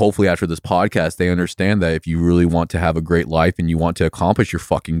hopefully after this podcast, they understand that if you really want to have a great life and you want to accomplish your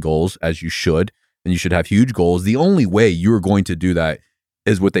fucking goals, as you should, and you should have huge goals, the only way you're going to do that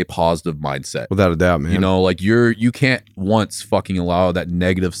is with a positive mindset. Without a doubt, man. You know, like you can't once fucking allow that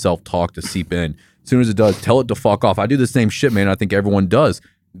negative self-talk to seep in. As soon as it does, tell it to fuck off. I do the same shit, man. I think everyone does.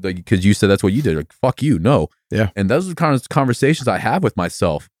 Like, because you said that's what you did. Like, fuck you. No. Yeah. And those are the kind of conversations I have with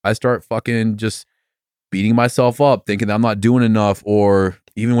myself. I start fucking just beating myself up, thinking that I'm not doing enough. Or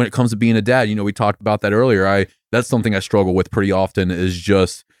even when it comes to being a dad, you know, we talked about that earlier. That's something I struggle with pretty often, is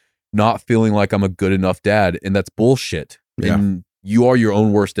just not feeling like I'm a good enough dad. And that's bullshit. Yeah. And you are your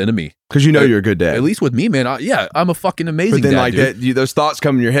own worst enemy. Because you know you're a good dad. At least with me, man. I'm a fucking amazing dad. But then like dude. those thoughts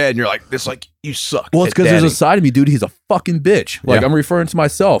come in your head and you're like, this like, you suck. Well, it's because there's a side of me, dude. He's a fucking bitch. Like, I'm referring to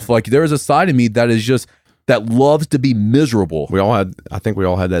myself. Like, there is a side of me that is just, that loves to be miserable. I think we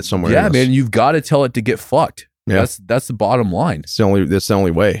all had that somewhere. Yeah, man. You've got to tell it to get fucked. Yeah. That's the bottom line. That's the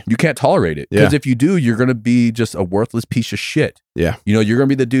only way. You can't tolerate it. Because if you do, you're going to be just a worthless piece of shit. Yeah. You know, you're going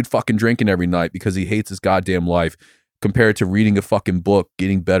to be the dude fucking drinking every night because he hates his goddamn life, compared to reading a fucking book,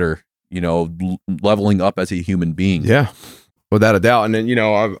 getting better, you know, leveling up as a human being. Yeah, without a doubt. And then, you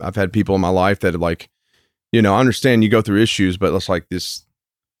know, I've had people in my life that are like, you know, I understand you go through issues, but it's like this,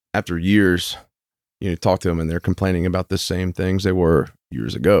 after years, you know, talk to them and they're complaining about the same things they were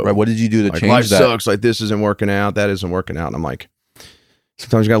years ago. Right. What did you do to like, change life that? Sucks. Like, this isn't working out. That isn't working out. And I'm like,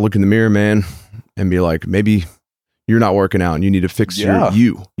 sometimes you got to look in the mirror, man, and be like, maybe you're not working out and you need to fix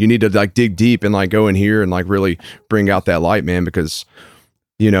you need to like dig deep and like go in here and like really bring out that light, man, because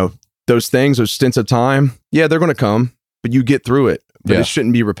you know, those stints of time, they're going to come, but you get through it, but it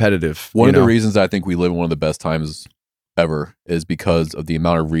shouldn't be repetitive. One of the reasons I think we live in one of the best times ever is because of the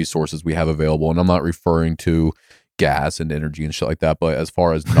amount of resources we have available. And I'm not referring to gas and energy and shit like that, but as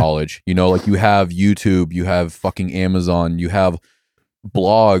far as knowledge, you know, like you have YouTube, you have fucking Amazon, you have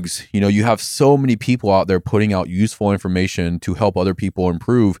blogs, you know, you have so many people out there putting out useful information to help other people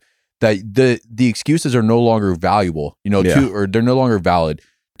improve, that the excuses are no longer valuable, you know, or they're no longer valid.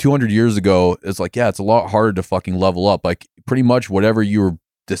 200 years ago, it's like, it's a lot harder to fucking level up. Like, pretty much whatever you were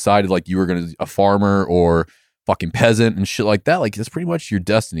decided, like you were going to a farmer or fucking peasant and shit like that, like that's pretty much your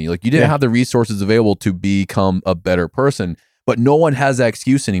destiny. Like, you didn't have the resources available to become a better person. But no one has that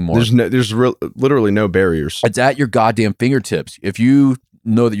excuse anymore. There's literally no barriers. It's at your goddamn fingertips. If you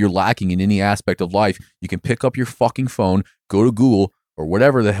know that you're lacking in any aspect of life, you can pick up your fucking phone, go to Google or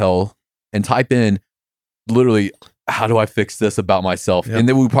whatever the hell and type in literally, how do I fix this about myself? Yep. And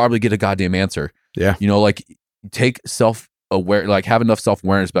then we probably get a goddamn answer. Yeah. You know, like take self-aware, like have enough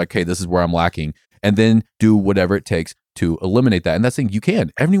self-awareness, like, okay, this is where I'm lacking. And then do whatever it takes to eliminate that. And that's the thing, you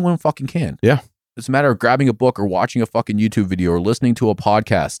can. Everyone fucking can. Yeah. It's a matter of grabbing a book or watching a fucking YouTube video or listening to a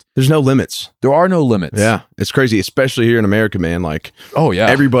podcast. There's no limits. There are no limits. Yeah. It's crazy, especially here in America, man. Like, oh yeah,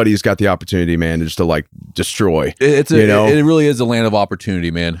 everybody's got the opportunity, man, just to like destroy. It really is a land of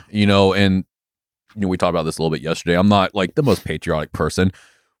opportunity, man. You know, and you know, we talked about this a little bit yesterday. I'm not like the most patriotic person,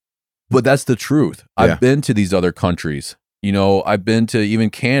 but that's the truth. Yeah. I've been to these other countries. You know, I've been to even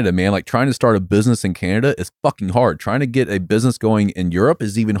Canada, man. Like trying to start a business in Canada is fucking hard. Trying to get a business going in Europe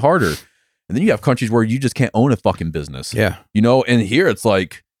is even harder. And then you have countries where you just can't own a fucking business. Yeah. You know, and here it's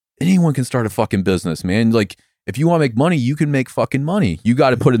like anyone can start a fucking business, man. Like if you want to make money, you can make fucking money. You got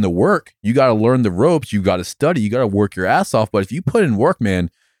to put in the work. You got to learn the ropes. You got to study. You got to work your ass off. But if you put in work, man,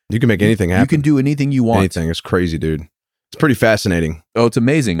 you can make anything happen. You can do anything you want. Anything. It's crazy, dude. It's pretty fascinating. Oh, it's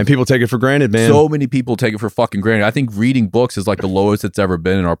amazing. And people take it for granted, man. So many people take it for fucking granted. I think reading books is like the lowest it's ever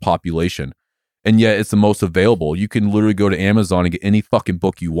been in our population. And yet it's the most available. You can literally go to Amazon and get any fucking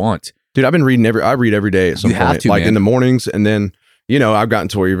book you want. Dude, I've been reading I read every day at some point. Have to, like man. in the mornings, and then, you know, I've gotten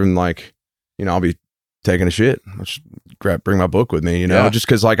to where even like, you know, I'll be taking a shit. I'll just bring my book with me, you know, just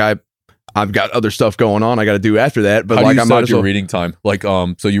because like I've got other stuff going on I got to do after that. But how like do you I might set as your well. reading time? Like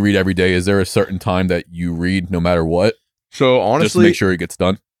so you read every day. Is there a certain time that you read no matter what? So honestly, just to make sure it gets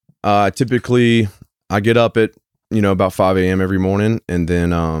done. Typically I get up at, you know, about 5 a.m. every morning, and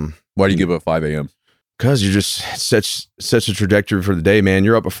then Why do you give up 5 a.m.? Because you just such a trajectory for the day, man.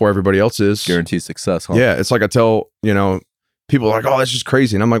 You're up before everybody else is. Guarantees success, huh? Yeah, it's like I tell, you know, people are like, oh, that's just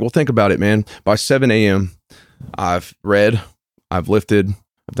crazy. And I'm like, well, think about it, man. By 7 a.m., I've read, I've lifted,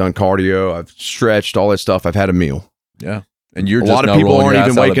 I've done cardio, I've stretched, all that stuff. I've had a meal. Yeah. And you're a just lot of now people rolling aren't your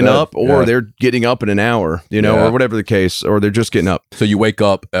even ass out of waking bed. up, or they're getting up in an hour, you know, or whatever the case, or they're just getting up. So you wake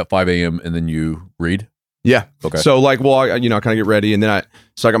up at 5 a.m. and then you read? Yeah. Okay. So like, well, I kind of get ready, and then I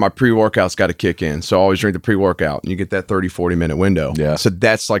got my pre-workout's got to kick in. So I always drink the pre-workout, and you get that 30, 40 minute window. Yeah. So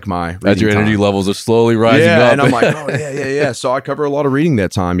that's like my as your energy levels are slowly rising up. And I'm like, oh yeah. So I cover a lot of reading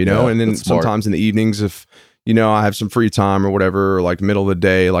that time, you know, and then sometimes in the evenings, if, you know, I have some free time or whatever, or like middle of the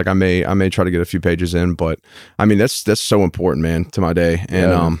day, like I may try to get a few pages in, but I mean, that's so important, man, to my day.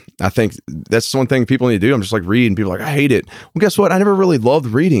 And I think that's one thing people need to do. I'm just like reading. People are like, I hate it. Well, guess what? I never really loved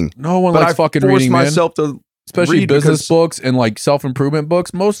reading. No one likes fucking reading, man. Myself to especially business books and like self-improvement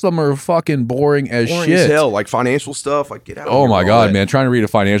books. Most of them are fucking boring as shit. As hell, like financial stuff. Like get out. Oh my god, man! Trying to read a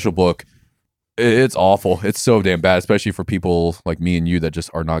financial book, it's awful. It's so damn bad, especially for people like me and you that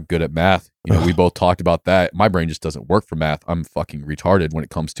just are not good at math. You know, we both talked about that. My brain just doesn't work for math. I'm fucking retarded when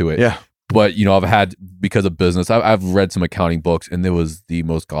it comes to it. Yeah. But, you know, I've had, because of business, I've read some accounting books, and it was the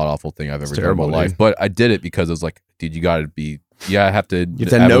most god-awful thing I've ever done in my life. But I did it because I was like, dude, you got to be, I have to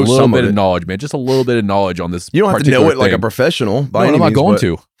have know a little some bit of it. knowledge, man. Just a little bit of knowledge on this. You don't have to know it like thing. a professional. By No, any I'm not means, going but-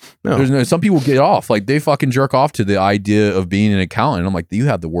 to. No. There's no, some people get off. Like, they fucking jerk off to the idea of being an accountant. I'm like, you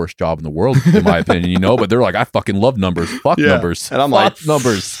have the worst job in the world, in my opinion, you know? But they're like, I fucking love numbers. Fuck numbers. And I'm Fuck like,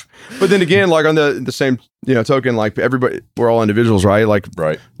 numbers. But then again, like on the same, you know, token, like everybody, we're all individuals, right? Like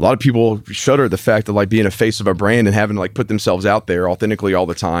Right. a lot of people shudder at the fact of like being a face of a brand and having to like put themselves out there authentically all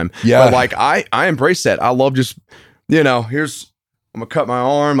the time. Yeah. But like I embrace that. I love just, you know, I'm gonna cut my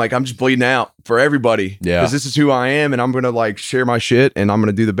arm. Like I'm just bleeding out for everybody. Yeah. Because this is who I am, and I'm gonna like share my shit, and I'm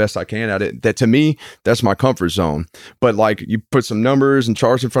gonna do the best I can at it. That to me, that's my comfort zone. But like you put some numbers and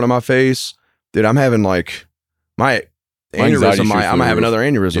charts in front of my face, dude, I'm having like my anxiety aneurysm. shoots I'm through gonna the have roof. another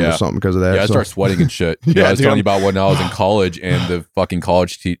aneurysm or something because of that. Yeah, I So- start sweating and shit. You know, Yeah, I was dude, telling you about when I was in college, and the fucking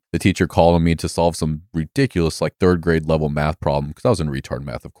college the teacher called on me to solve some ridiculous like third grade level math problem, because I was in retard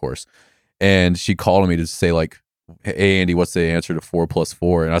math, of course. And she called on me to say like, hey Andy, what's the answer to 4 +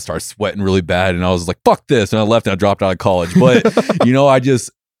 4? And I started sweating really bad, and I was like, fuck this, and I left and I dropped out of college. But you know, I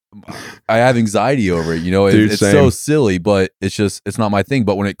have anxiety over it. You know, Dude, it's same. so silly, but it's not my thing.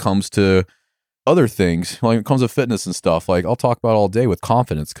 But when it comes to other things, like when it comes to fitness and stuff, like I'll talk about it all day with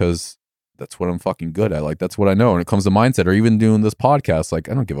confidence, because that's what I'm fucking good at. Like that's what I know. When it comes to mindset, or even doing this podcast, like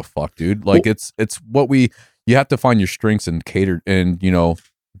I don't give a fuck, dude. Like it's what you have to find your strengths and cater, and you know,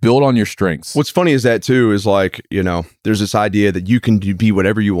 build on your strengths. What's funny is that too is like, you know, there's this idea that you can be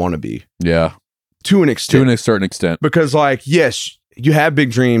whatever you want to be Yeah, to an extent. to a certain extent. Because like, yes, you have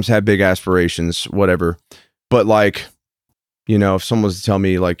big dreams, have big aspirations, whatever. But like, you know, if someone was to tell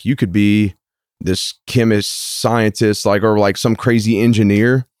me like you could be this chemist, scientist, like, or like some crazy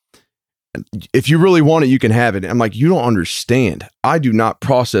engineer, if you really want it, you can have it. I'm like, you don't understand. I do not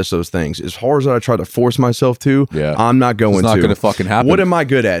process those things. As hard as I try to force myself to, I'm not going to. It's not going to fucking happen. What am I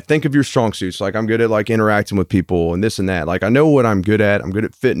good at? Think of your strong suits. Like, I'm good at like interacting with people and this and that. Like, I know what I'm good at. I'm good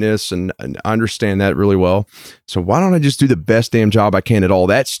at fitness and I understand that really well. So why don't I just do the best damn job I can at all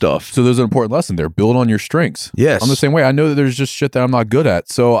that stuff? So there's an important lesson there. Build on your strengths. Yes. I'm the same way. I know that there's just shit that I'm not good at.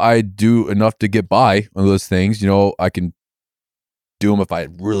 So I do enough to get by on those things. You know, I can do them if I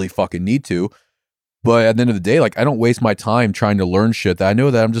really fucking need to. But at the end of the day, like, I don't waste my time trying to learn shit that I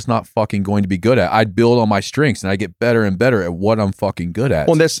know that I'm just not fucking going to be good at. I build on my strengths and I get better and better at what I'm fucking good at.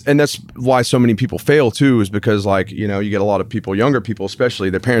 Well, and that's why so many people fail too, is because, like, you know, you get a lot of people, younger people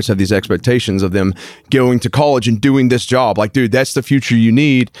especially, their parents have these expectations of them going to college and doing this job. Like, dude, that's the future you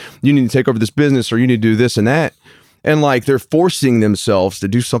need. You need to take over this business, or you need to do this and that. And like, they're forcing themselves to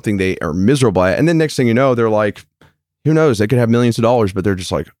do something they are miserable at. And then next thing you know, they're like, who knows? They could have millions of dollars, but they're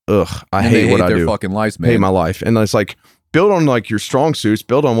just like, ugh, I hate what I do. Their fucking lives, man. Hate my life. And it's like, build on like your strong suits,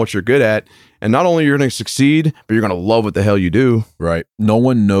 build on what you're good at. And not only you're going to succeed, but you're going to love what the hell you do. Right. No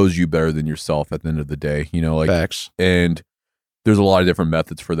one knows you better than yourself at the end of the day, you know, like, facts. And there's a lot of different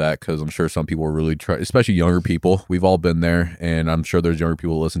methods for that, because I'm sure some people are really trying, especially younger people. We've all been there. And I'm sure there's younger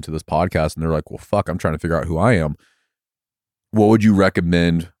people who listen to this podcast and they're like, well, fuck, I'm trying to figure out who I am. What would you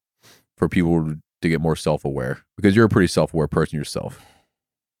recommend for people to get more self-aware? Because you're a pretty self-aware person yourself.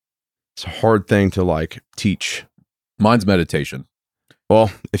 It's a hard thing to like teach. Mine's meditation.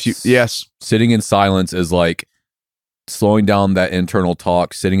 Well, yes. Sitting in silence is like slowing down that internal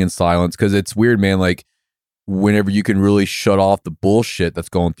talk, sitting in silence. Because it's weird, man. Like, whenever you can really shut off the bullshit that's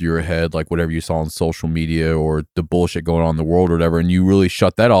going through your head, like whatever you saw on social media or the bullshit going on in the world or whatever, and you really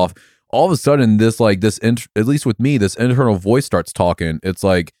shut that off, all of a sudden at least with me, this internal voice starts talking. It's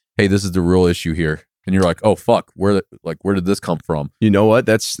like, hey, this is the real issue here. And you're like, oh, fuck, where did this come from? You know what?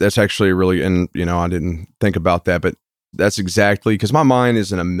 That's actually really, and you know, I didn't think about that, but that's exactly, because my mind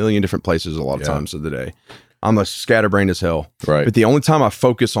is in a million different places a lot of times of the day. I'm a scatterbrained as hell. Right. But the only time I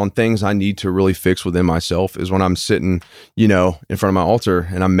focus on things I need to really fix within myself is when I'm sitting, you know, in front of my altar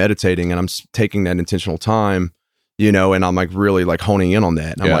and I'm meditating and I'm taking that intentional time, you know, and I'm like really like honing in on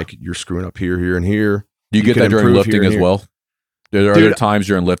that. And I'm like, you're screwing up here, here, and here. Do you get that during lifting as well? Are there times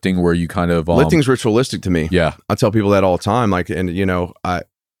during lifting where you kind of lifting's ritualistic to me. Yeah, I tell people that all the time. Like, and you know, I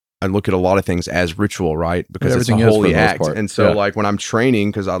look at a lot of things as ritual, right? Because it's a holy act. And so, like, when I'm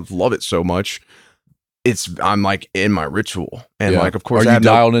training, because I love it so much, I'm like in my ritual, and like, of course, are you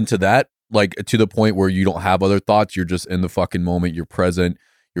dialed into that, like to the point where you don't have other thoughts? You're just in the fucking moment. You're present.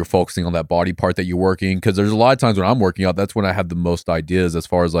 You're focusing on that body part that you're working. Because there's a lot of times when I'm working out, that's when I have the most ideas, as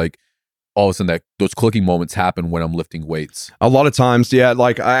far as like, all of a sudden those clicking moments happen when I'm lifting weights. A lot of times, yeah,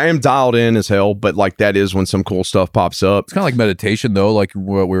 like I am dialed in as hell, but like that is when some cool stuff pops up. It's kind of like meditation though, like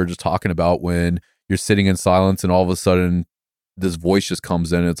what we were just talking about, when you're sitting in silence and all of a sudden this voice just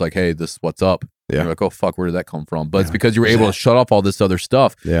comes in and it's like, hey, this what's up? Yeah. And you're like, oh fuck, where did that come from? But it's because you were able to shut off all this other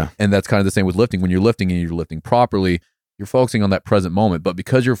stuff. Yeah. And that's kind of the same with lifting. When you're lifting and you're lifting properly, you're focusing on that present moment. But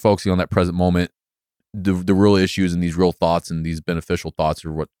because you're focusing on that present moment, the real issues and these real thoughts and these beneficial thoughts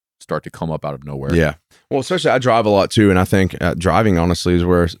are what start to come up out of nowhere. Yeah. Well, especially I drive a lot too. And I think driving honestly is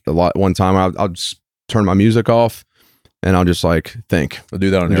where one time I'll just turn my music off and I'll just like think. I'll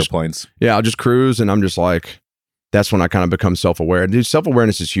do that on airplanes. I'll just cruise and I'm just like, that's when I kind of become self-aware. Dude,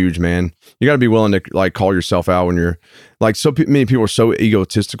 self-awareness is huge, man. You got to be willing to like call yourself out when you're like, so many people are so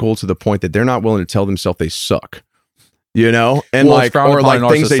egotistical to the point that they're not willing to tell themselves they suck. You know, and like, or like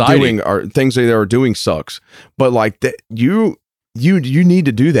things they are doing sucks, but like that you need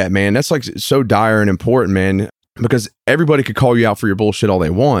to do that, man. That's like so dire and important, man, because everybody could call you out for your bullshit all they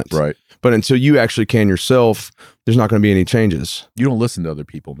want. Right. But until you actually can yourself, there's not going to be any changes. You don't listen to other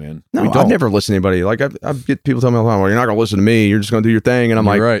people, man. No, I've never listened to anybody. Like I get people tell me all the time, well, you're not going to listen to me. You're just going to do your thing. And I'm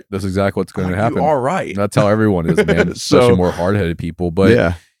like, right. That's exactly what's going to happen. You are right. That's how everyone is, man. Especially more hard-headed people.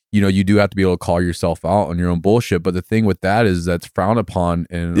 But you know, you do have to be able to call yourself out on your own bullshit. But the thing with that is that's frowned upon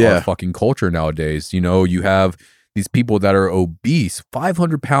in our fucking culture nowadays. You know, you have these people that are obese,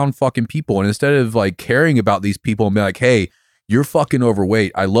 500-pound fucking people. And instead of like caring about these people and be like, hey, you're fucking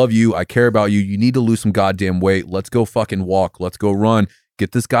overweight. I love you. I care about you. You need to lose some goddamn weight. Let's go fucking walk. Let's go run.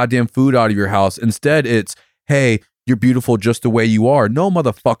 Get this goddamn food out of your house. Instead, it's, hey, you're beautiful just the way you are. No,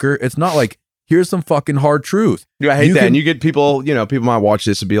 motherfucker. It's not like, here's some fucking hard truth. Yeah, I hate that. And you get people, you know, people might watch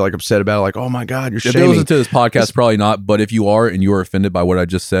this and be like upset about it. Like, oh my God, you're shaming. If they listen to this podcast, probably not. But if you are and you are offended by what I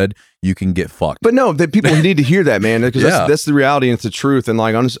just said, you can get fucked. But no, the people need to hear that, man, because that's the reality and it's the truth. And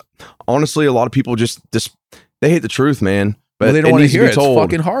like, honestly, a lot of people just they hate the truth, man. But they don't want to hear it. It's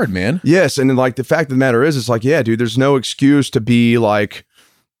fucking hard, man. Yes. And then like the fact of the matter is, it's like, yeah, dude, there's no excuse to be like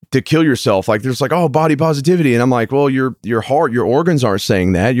to kill yourself. Like there's like, oh, body positivity. And I'm like, well, your heart, your organs aren't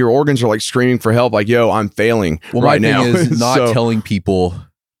saying that. Your organs are like screaming for help. Like, yo, I'm failing right now. My thing is not telling people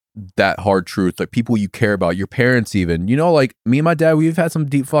that hard truth, like people you care about, your parents even, you know, like me and my dad, we've had some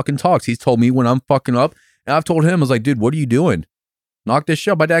deep fucking talks. He's told me when I'm fucking up, and I've told him, I was like, dude, what are you doing? Knock this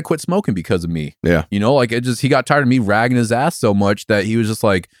shit up. My dad quit smoking because of me. Yeah. You know, like he got tired of me ragging his ass so much that he was just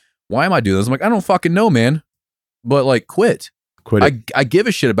like, why am I doing this? I'm like, I don't fucking know, man. But like, quit it. I give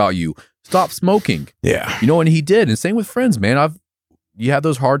a shit about you. Stop smoking. Yeah. You know, and he did. And same with friends, man. You have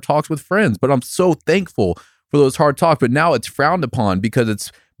those hard talks with friends, but I'm so thankful for those hard talks. But now it's frowned upon because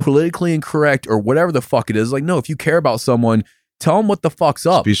it's politically incorrect or whatever the fuck it is. Like, no, if you care about someone, tell them what the fuck's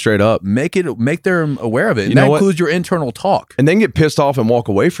up. Just be straight up. Make them aware of it. And that includes your internal talk. And then get pissed off and walk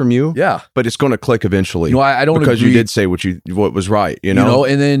away from you. Yeah. But it's going to click eventually. You know, I don't because agree. you did say what was right, you know?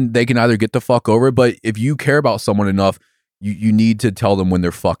 And then they can either get the fuck over it, but if you care about someone enough, you need to tell them when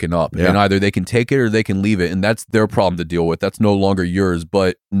they're fucking up. Yeah. And either they can take it or they can leave it. And that's their problem to deal with. That's no longer yours.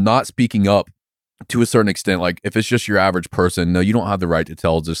 But not speaking up to a certain extent, like if it's just your average person, no, you don't have the right to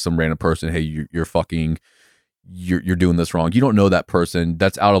tell just some random person, hey, you're fucking, you're doing this wrong. You don't know that person.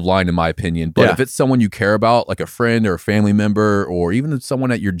 That's out of line in my opinion. But if it's someone you care about, like a friend or a family member, or even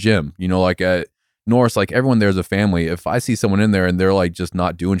someone at your gym, you know, like at Norse, like everyone there's a family. If I see someone in there and they're like just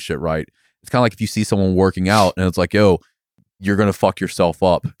not doing shit right, it's kind of like if you see someone working out and it's like, yo, you're going to fuck yourself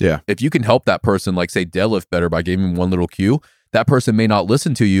up. Yeah. If you can help that person, like say deadlift better by giving them one little cue, that person may not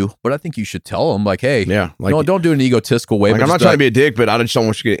listen to you, but I think you should tell them like, hey, like, no, don't do it in an egotistical way. Like, I'm not trying to be a dick, but I just don't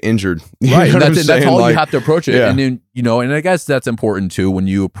want you to get injured. Right. That's all you have to approach it. Yeah. And then, you know, and I guess that's important too, when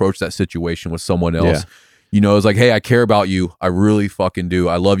you approach that situation with someone else, you know, it's like, hey, I care about you. I really fucking do.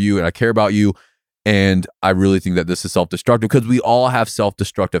 I love you and I care about you. And I really think that this is self-destructive because we all have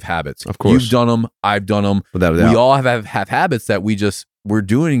self-destructive habits. Of course. You've done them. I've done them. Without a doubt. We all have habits that we're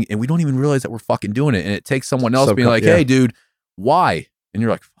doing and we don't even realize that we're fucking doing it. And it takes someone else being like, hey, dude, why? And you're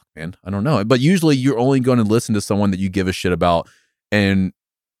like, fuck, man, I don't know. But usually you're only going to listen to someone that you give a shit about. And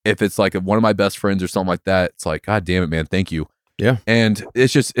if it's like one of my best friends or something like that, it's like, God damn it, man, thank you. Yeah. And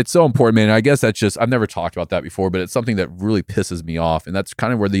it's so important, man. And I guess that's just, I've never talked about that before, but it's something that really pisses me off. And that's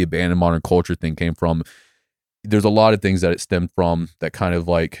kind of where the abandoned modern culture thing came from. There's a lot of things that it stemmed from that kind of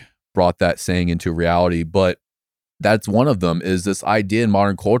like brought that saying into reality. But that's one of them, is this idea in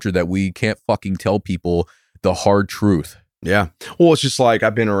modern culture that we can't fucking tell people the hard truth. Yeah. Well, it's just like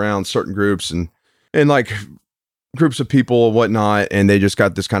I've been around certain groups and like groups of people and whatnot, and they just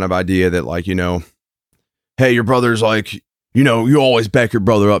got this kind of idea that like, you know, hey, your brother's like, you know, you always back your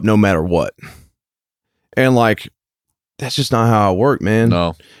brother up no matter what. And like, that's just not how I work, man.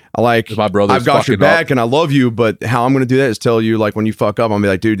 No. I like, my brother's I've got your back up. And I love you, but how I'm going to do that is tell you like when you fuck up, I'm going to be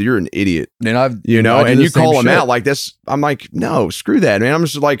like, dude, you're an idiot. And you know, and you call him shit out like this. I'm like, no, screw that, man. I'm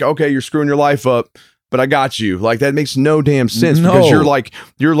just like, okay, you're screwing your life up, but I got you. Like that makes no damn sense because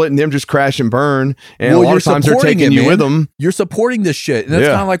you're letting them just crash and burn. And a lot of times they're taking you with them. You're supporting this shit. And that's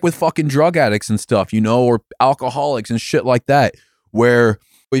kind of like with fucking drug addicts and stuff, you know, or alcoholics and shit like that, where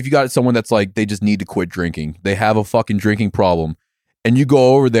if you got someone that's like, they just need to quit drinking, they have a fucking drinking problem, and you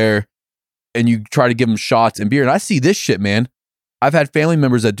go over there and you try to give them shots and beer. And I see this shit, man. I've had family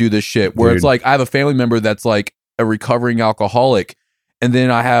members that do this shit where it's like, I have a family member that's like a recovering alcoholic. And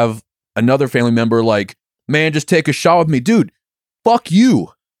then I have another family member like, man, just take a shot with me. Dude, fuck you.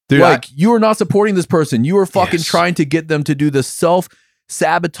 Dude, like, you are not supporting this person. You are fucking trying to get them to do the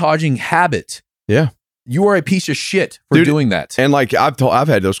self-sabotaging habit. Yeah. You are a piece of shit for doing that. And like, I've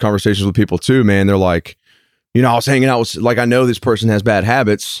had those conversations with people too, man. They're like, you know, I was hanging out with, like, I know this person has bad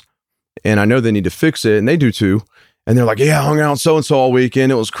habits and I know they need to fix it, and they do too. And they're like, yeah, I hung out with so-and-so all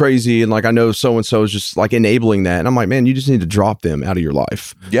weekend. It was crazy. And like, I know so-and-so is just like enabling that. And I'm like, man, you just need to drop them out of your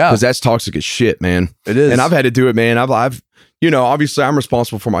life. Yeah. Because that's toxic as shit, man. It is. And I've had to do it, man. I've, you know, obviously I'm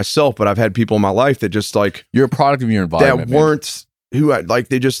responsible for myself, but I've had people in my life that just like, you're a product of your environment, that weren't who I like,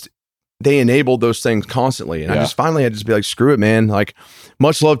 they enabled those things constantly. And I just finally had to just be like, screw it, man. Like,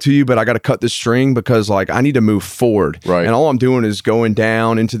 much love to you, but I got to cut this string because like I need to move forward. Right. And all I'm doing is going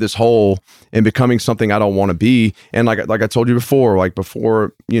down into this hole and becoming something I don't want to be. And like I told you before, like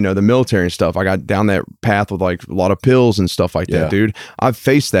before, you know, the military and stuff, I got down that path with like a lot of pills and stuff like that, dude. I've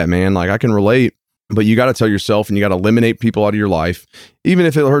faced that, man. Like I can relate. But you got to tell yourself, and you got to eliminate people out of your life. Even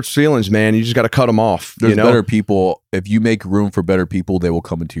if it hurts feelings, man, you just got to cut them off. There's better better people. If you make room for better people, they will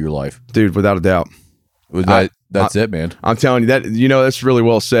come into your life. Dude, without a doubt. That's it, man. I'm telling you that, you know, that's really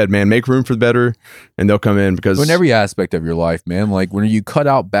well said, man. Make room for the better and they'll come in because... in every aspect of your life, man. Like when you cut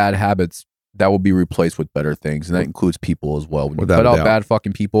out bad habits, that will be replaced with better things. And that includes people as well. When you cut out bad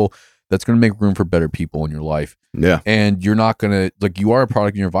fucking people, that's going to make room for better people in your life. Yeah. And you're not going to, like, you are a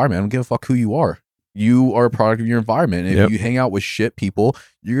product of your environment. I don't give a fuck who you are. You are a product of your environment. And if you hang out with shit people,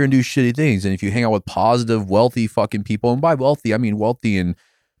 you're going to do shitty things. And if you hang out with positive, wealthy fucking people, and by wealthy, I mean wealthy in,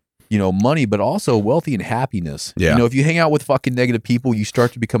 you know, money, but also wealthy in happiness. Yeah. You know, if you hang out with fucking negative people, you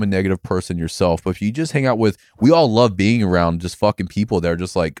start to become a negative person yourself. But if you just hang out with, we all love being around just fucking people that are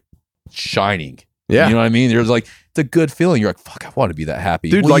just like shining. Yeah. You know what I mean? There's like, it's a good feeling. You're like, fuck, I want to be that happy.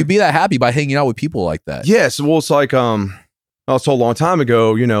 Dude, well, like, you be that happy by hanging out with people like that. Yes. Well, it's like, I was told a long time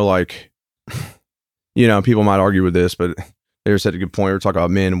ago, you know, like, you know, people might argue with this, but they were said a good point. We were talking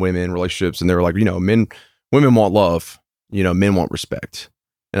about men, women, relationships, and they were like, you know, women want love, you know, men want respect.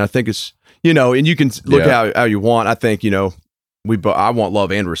 And I think it's, you know, and you can look how you want. I think, you know, I want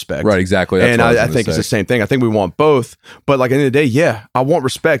love and respect. Right, exactly. That's and I think it's the same thing. I think we want both. But like at the end of the day, yeah, I want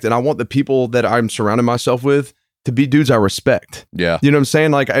respect, and I want the people that I'm surrounding myself with to be dudes I respect. Yeah. You know what I'm saying?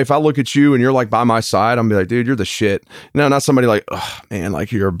 Like if I look at you and you're like by my side, I'm be like, dude, you're the shit. No, not somebody like, oh man,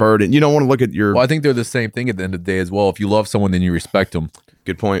 like you're a burden. You don't want to look at your. Well, I think they're the same thing at the end of the day as well. If you love someone, then you respect them.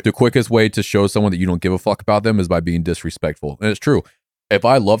 Good point. The quickest way to show someone that you don't give a fuck about them is by being disrespectful. And it's true. If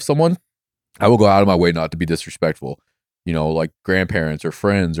I love someone, I will go out of my way not to be disrespectful. You know, like grandparents or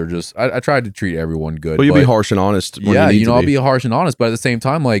friends, or just I try to treat everyone good. Well, you'll be harsh and honest. Yeah, you know, I'll be harsh and honest, but at the same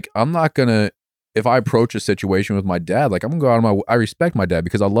time, like I'm not gonna. If I approach a situation with my dad, like I'm gonna go out of my. I respect my dad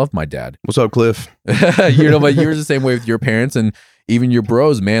because I love my dad. What's up, Cliff? You know, but you're the same way with your parents and even your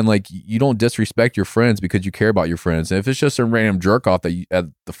bros, man. Like you don't disrespect your friends because you care about your friends. And if it's just some random jerk off that you, at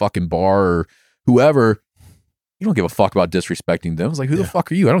the fucking bar or whoever, you don't give a fuck about disrespecting them. It's like, who the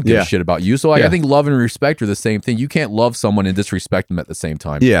fuck are you? I don't give a shit about you. So like, I think love and respect are the same thing. You can't love someone and disrespect them at the same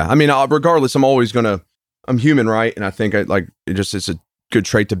time. Yeah, I mean, regardless, I'm human, right? And I think it's a good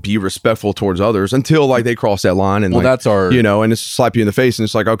trait to be respectful towards others until like they cross that line, and that's our, you know, and it's slap you in the face, and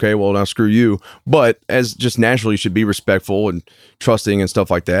it's like, okay, well now screw you. But as just naturally, you should be respectful and trusting and stuff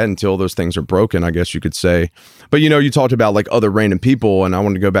like that until those things are broken, I guess you could say. But you know, you talked about like other random people, and I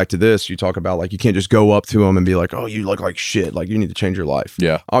wanted to go back to this. You talk about like you can't just go up to them and be like, oh, you look like shit, like you need to change your life.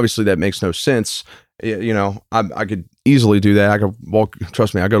 Yeah, obviously that makes no sense. You know, I could easily do that. I could walk.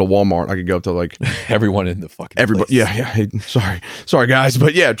 Trust me, I go to Walmart. I could go up to like everyone in the fucking everybody. place. Yeah. Hey, sorry, guys,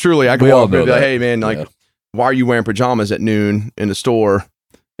 but yeah, truly, I could walk up and be like, hey, man, like, why are you wearing pajamas at noon in the store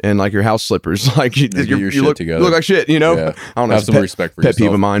and like your house slippers? Like, you look like shit. You know, I don't know. Have some respect for yourself. Pet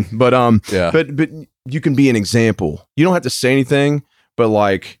peeve of mine, but but you can be an example. You don't have to say anything, but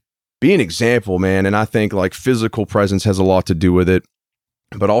like, be an example, man. And I think like physical presence has a lot to do with it.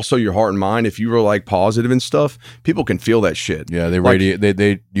 But also your heart and mind. If you were like positive and stuff, people can feel that shit. Yeah, they like,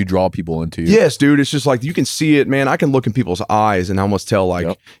 radiate. You draw people into you. Yes, dude. It's just like you can see it, man. I can look in people's eyes and almost tell,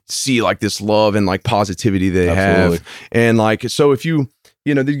 like, see like this love and like positivity they have. And like, so if you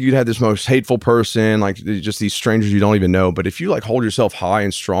know, you'd have this most hateful person, like just these strangers you don't even know. But if you like hold yourself high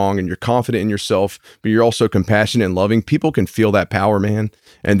and strong and you're confident in yourself, but you're also compassionate and loving, people can feel that power, man.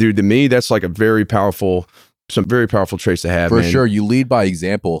 And dude, to me, that's like some very powerful traits to have. For man. Sure. You lead by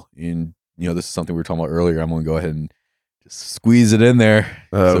example. And, you know, this is something we were talking about earlier. I'm going to go ahead and just squeeze it in there.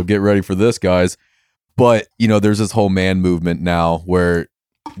 So get ready for this, guys. But, you know, there's this whole man movement now where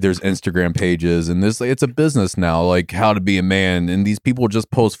there's Instagram pages and it's a business now, like how to be a man. And these people just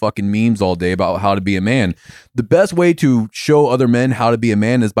post fucking memes all day about how to be a man. The best way to show other men how to be a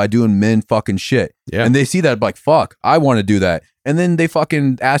man is by doing men fucking shit. Yeah. And they see that like, fuck, I want to do that. And then they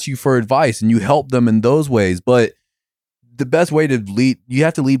fucking ask you for advice and you help them in those ways. But the best way to lead, you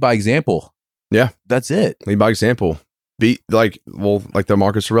have to lead by example. Yeah. That's it. Lead by example. Be like the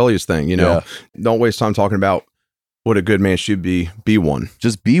Marcus Aurelius thing, you know, don't waste time talking about what a good man should be. Be one.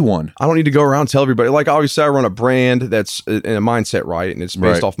 Just be one. I don't need to go around and tell everybody. Like obviously I run a brand that's in a mindset, right? And it's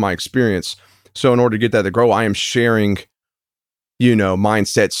based off my experience. So in order to get that to grow, I am sharing, you know,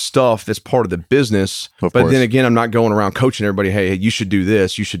 mindset stuff that's part of the business. But then again, I'm not going around coaching everybody, hey, you should do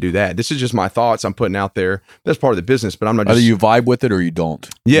this, you should do that. This is just my thoughts I'm putting out there. That's part of the business, but I'm not just... Either you vibe with it or you don't.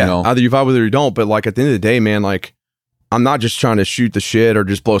 Yeah, you know? Either you vibe with it or you don't. But like at the end of the day, man, like I'm not just trying to shoot the shit or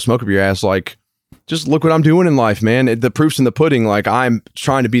just blow smoke up your ass. Like, just look what I'm doing in life, man. The proof's in the pudding. Like I'm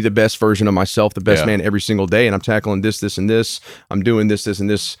trying to be the best version of myself, the best man every single day. And I'm tackling this, and this. I'm doing this, and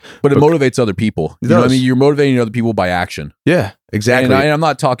this. But it motivates other people. You know what I mean? You're motivating other people by action. Yeah, exactly. And I'm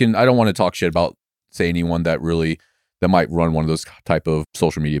not talking, I don't want to talk shit about, say, anyone that might run one of those type of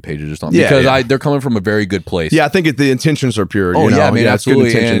social media pages or something. Yeah, because they're coming from a very good place. Yeah, I think the intentions are pure. Oh, you know? yeah, I mean,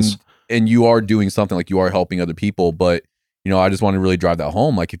 absolutely. Good intentions. And you are doing something, like you are helping other people. But, you know, I just want to really drive that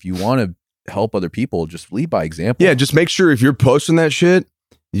home. Like if you want to help other people, just lead by example. Yeah, just make sure if you're posting that shit,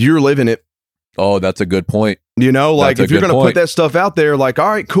 you're living it. Oh, that's a good point. You know, like That's a if you're good going to put point. that stuff out there, like, all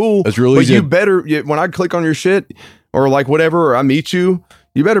right, cool. It's really but easy you to- better, when I click on your shit or like whatever, or I meet you,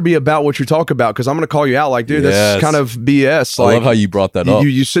 you better be about what you talk about, because I'm going to call you out like, dude, Yes. that's kind of BS. I Like, love how you brought that up.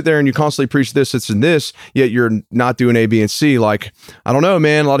 you sit there and you constantly preach this, and this, yet you're not doing A, B, and C. Like, I don't know,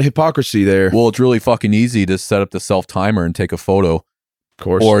 man, a lot of hypocrisy there. Well, it's really fucking easy to set up the self timer and take a photo, Of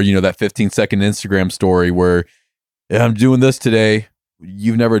course. or that 15-second Instagram story where I'm doing this today.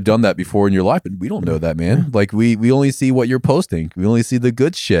 You've never done that before in your life, and we don't know that, man. Like we only see what you're posting. We only see the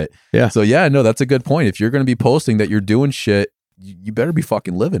good shit. Yeah. So yeah, no, that's a good point. If you're going to be posting that you're doing shit, you better be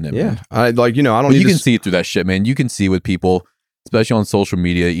fucking living it, man. I like, I don't But need you to can see through that shit, man. You can see with people, especially on social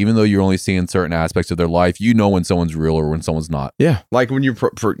media, even though you're only seeing certain aspects of their life, when someone's real or when someone's not. Yeah, like when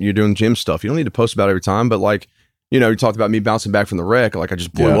you're doing gym stuff, you don't need to post about it every time. But like, you talked about me bouncing back from the wreck. Like I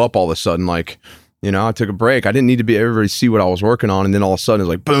just blew up all of a sudden. Like, I took a break. I didn't need to be everybody see what I was working on, and then all of a sudden it's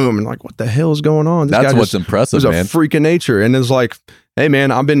like boom, and like what the hell is going on? This That's guy what's impressive, was a man. freak of nature, and it's like, hey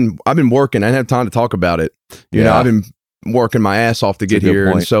man, I've been working. I didn't have time to talk about it. You know, I've been working my ass off to get here,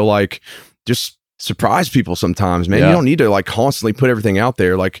 and so like just surprise people sometimes, man. You don't need to like constantly put everything out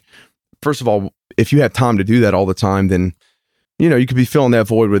there. Like, first of all, if you have time to do that all the time, then you could be filling that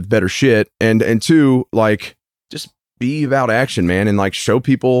void with better shit. And two, like just be about action, man, and like show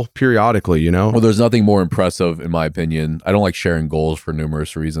people periodically, Well, there's nothing more impressive, in my opinion. I don't like sharing goals for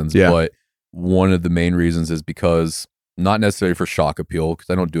numerous reasons, but one of the main reasons is because, not necessarily for shock appeal, because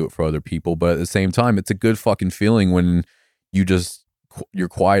I don't do it for other people, but at the same time, it's a good fucking feeling when you're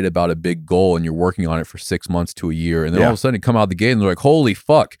quiet about a big goal and you're working on it for 6 months to a year, and then all of a sudden it come out the gate and they're like, holy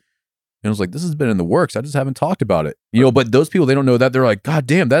fuck. And I was like, this has been in the works. I just haven't talked about it. But those people, they don't know that. They're like, God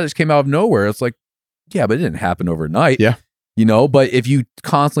damn, that just came out of nowhere. It's like, yeah, but it didn't happen overnight. Yeah. But if you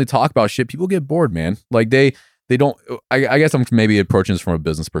constantly talk about shit, people get bored, man. Like they don't, I guess I'm maybe approaching this from a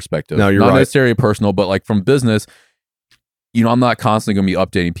business perspective. No, you're not right. necessarily personal, but like from business, I'm not constantly going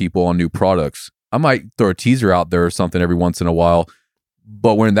to be updating people on new products. I might throw a teaser out there or something every once in a while,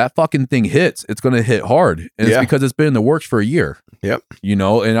 but when that fucking thing hits, it's going to hit hard. And it's because it's been in the works for a year. Yep.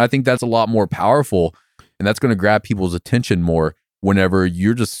 And I think that's a lot more powerful, and that's going to grab people's attention more whenever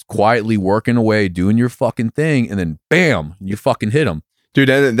you're just quietly working away, doing your fucking thing, and then bam, you fucking hit them. Dude,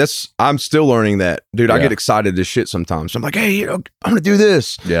 I'm still learning that. Dude, I get excited as shit sometimes. I'm like, hey, I'm going to do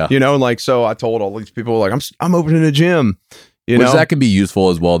this. Yeah. And like, so I told all these people, like, I'm opening a gym. Which that can be useful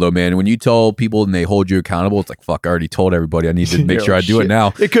as well, though, man. When you tell people and they hold you accountable, it's like, fuck, I already told everybody. I need to make sure I do it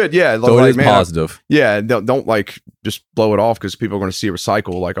now. It could, yeah. So like, it is man, positive. Don't like just blow it off because people are going to see a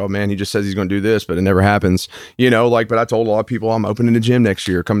recycle. Like, oh man, he just says he's going to do this, but it never happens. But I told a lot of people I'm opening a gym next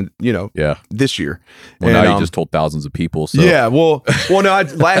year, this year. Well, now you just told thousands of people. So. Yeah, well, no.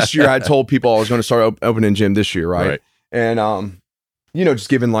 Last year I told people I was going to start opening a gym this year, right? And just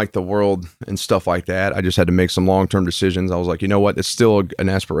given like the world and stuff like that, I just had to make some long-term decisions. I was like, you know what? It's still an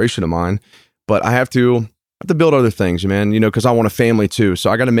aspiration of mine, but I have to build other things, man, because I want a family too. So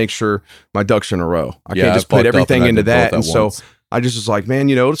I got to make sure my ducks are in a row. I can't just put everything into that. And so I just was like, man,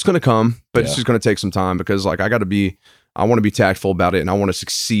 it's going to come, but it's just going to take some time because like I want to be tactful about it and I want to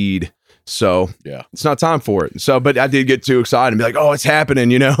succeed. So it's not time for it. So, but I did get too excited and be like, oh, it's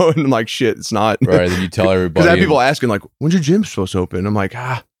happening, and I'm like, shit, it's not. Right. Then you tell everybody. Because I have people asking like, when's your gym supposed to open? I'm like,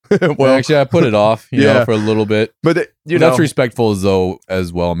 well, actually, I put it off, for a little bit. But that's respectful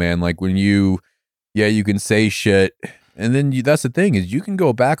as well, man. Like when you can say shit, and then that's the thing is you can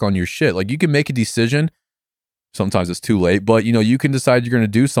go back on your shit. Like you can make a decision. Sometimes it's too late, but you can decide you're going to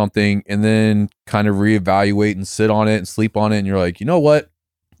do something and then kind of reevaluate and sit on it and sleep on it, and you're like, you know what?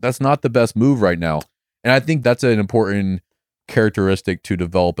 That's not the best move right now. And I think that's an important characteristic to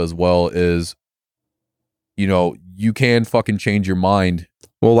develop as well is, you can fucking change your mind.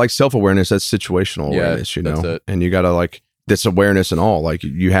 Well, like self-awareness, that's situational awareness, that's it. And you got to like, that's awareness and all. Like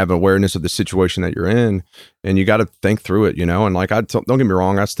you have awareness of the situation that you're in and you got to think through it, and like, don't get me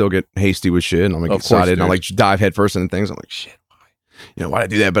wrong. I still get hasty with shit and I'm like excited and I like dive head first into things. I'm like, shit, why? Why'd I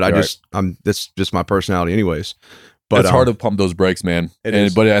do that? But that's just my personality anyways. But it's hard to pump those brakes, man.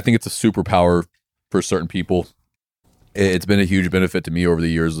 But I think it's a superpower for certain people. It's been a huge benefit to me over the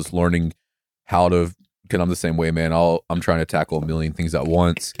years, just learning how to, because I'm the same way, man. I'm trying to tackle a million things at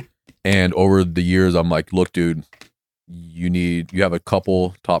once. And over the years, I'm like, look, dude, you have a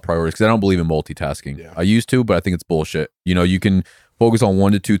couple top priorities, because I don't believe in multitasking. Yeah. I used to, but I think it's bullshit. You can focus on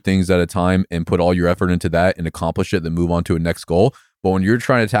 1 to 2 things at a time and put all your effort into that and accomplish it, then move on to a next goal. But when you're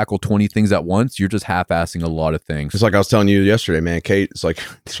trying to tackle 20 things at once, you're just half-assing a lot of things. It's like I was telling you yesterday, man, Kate, it's like,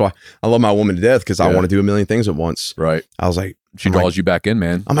 that's why I love my woman to death, because I want to do a million things at once. Right. I was like, she draws you back in,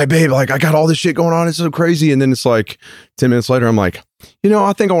 man. I'm like, babe, like I got all this shit going on. It's so crazy. And then it's like 10 minutes later, I'm like,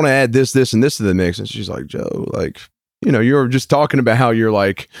 I think I want to add this, and this to the mix. And she's like, Joe, like, you're just talking about how you're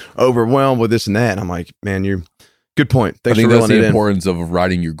like overwhelmed with this and that. And I'm like, man, good point. Thanks I think for that's reeling the it in. importance of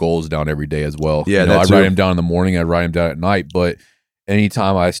writing your goals down every day as well. Yeah, I write them down in the morning, I write them down at night. But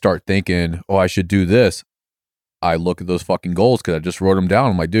anytime I start thinking, oh, I should do this, I look at those fucking goals because I just wrote them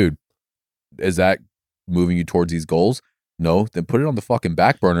down. I'm like, dude, is that moving you towards these goals? No, then put it on the fucking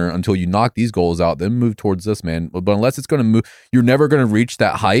back burner until you knock these goals out, then move towards this, man. But unless it's going to move, you're never going to reach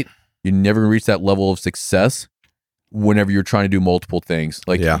that height. You're never going to reach that level of success whenever you're trying to do multiple things.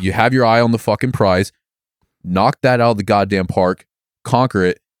 Like, you have your eye on the fucking prize, knock that out of the goddamn park, conquer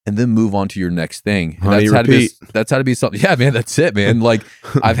it, and then move on to your next thing. And that's how to be something. Yeah, man, that's it, man. Like,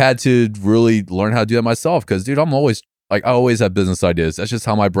 I've had to really learn how to do that myself because, dude, I always have business ideas. That's just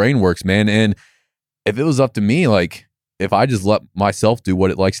how my brain works, man. And if it was up to me, like, if I just let myself do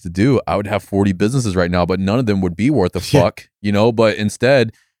what it likes to do, I would have 40 businesses right now, but none of them would be worth a fuck, but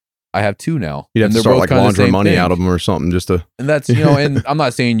instead I have 2 now. You'd have to start like laundering money out of them or something just to. And that's, and I'm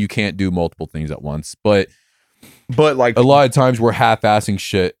not saying you can't do multiple things at once, but like a lot of times we're half-assing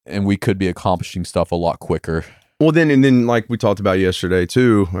shit and we could be accomplishing stuff a lot quicker. Well, then like we talked about yesterday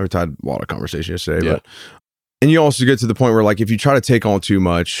too, we had a lot of conversation yesterday, and you also get to the point where like, if you try to take on too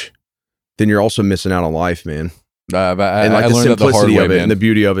much, then you're also missing out on life, man. And like the simplicity of it and the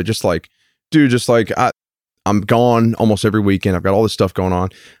beauty of it, just like, dude, I'm gone almost every weekend. I've got all this stuff going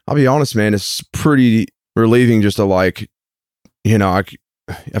on. I'll be honest, man, it's pretty relieving just to like,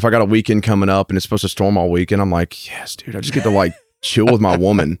 if I got a weekend coming up and it's supposed to storm all weekend, I'm like, yes, dude, I just get to like chill with my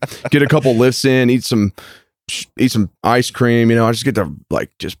woman, get a couple lifts in, eat some ice cream. I just get to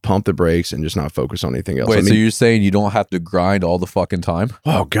like just pump the brakes and just not focus on anything else. Wait, so you're saying you don't have to grind all the fucking time?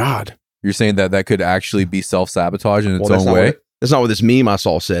 Oh God. You're saying that could actually be self-sabotage in its own way? That's not what this meme I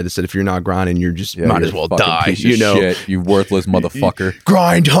saw said. It said if you're not grinding, you're just might as well die. Piece of shit, you worthless motherfucker.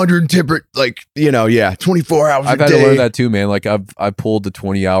 Grind 110, like 24 hours. I've had to learn that too, man. Like I pulled the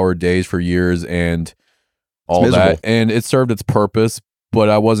 20-hour days for years and all that, and it served its purpose. But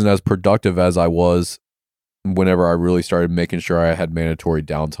I wasn't as productive as I was whenever I really started making sure I had mandatory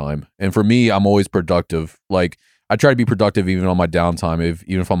downtime. And for me, I'm always productive. Like, I try to be productive even on my downtime.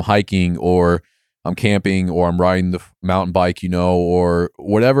 Even if I'm hiking or I'm camping or I'm riding the mountain bike, or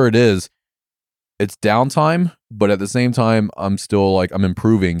whatever it is, it's downtime. But at the same time, I'm still like, I'm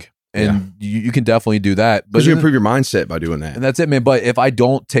improving. And you can definitely do that. But you improve your mindset by doing that. And that's it, man. But if I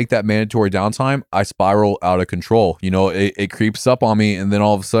don't take that mandatory downtime, I spiral out of control. It creeps up on me. And then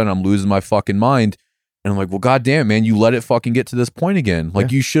all of a sudden I'm losing my fucking mind. And I'm like, well, goddamn, man, you let it fucking get to this point again.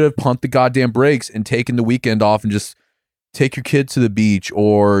 Like, you should have pumped the goddamn brakes and taken the weekend off and just take your kids to the beach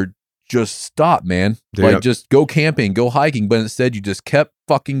or just stop, man. Dude, like, just go camping, go hiking. But instead, you just kept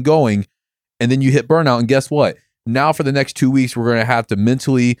fucking going. And then you hit burnout. And guess what? Now for the next 2 weeks, we're going to have to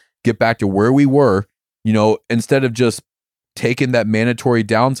mentally get back to where we were, instead of just taking that mandatory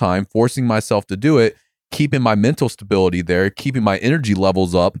downtime, forcing myself to do it, keeping my mental stability there, keeping my energy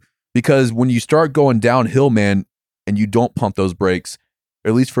levels up. Because when you start going downhill, man, and you don't pump those brakes, or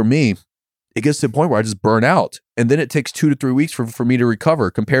at least for me, it gets to the point where I just burn out. And then it takes 2 to 3 weeks for me to recover,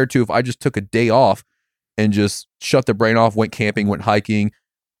 compared to if I just took a day off and just shut the brain off, went camping, went hiking.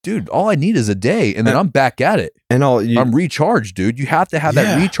 Dude, all I need is a day, and then I'm back at it. And I'm recharged, dude. You have to have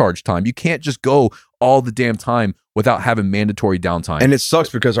that recharge time. You can't just go all the damn time without having mandatory downtime. And it sucks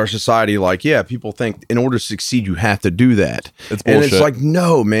because our society, like, people think in order to succeed, you have to do that. It's bullshit. And it's like,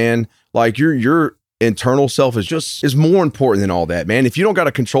 no, man. Like, your internal self is more important than all that, man. If you don't got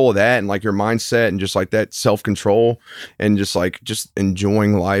a control of that and like your mindset and just like that self-control and just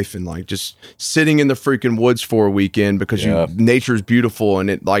enjoying life and like just sitting in the freaking woods for a weekend because nature's beautiful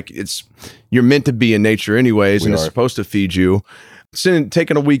and you're meant to be in nature anyways, and it's supposed to feed you.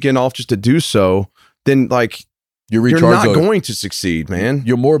 Taking a weekend off just to do so, then like you're not going to succeed, man.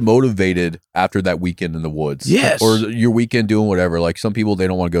 You're more motivated after that weekend in the woods. Yes. Or your weekend doing whatever. Like, some people, they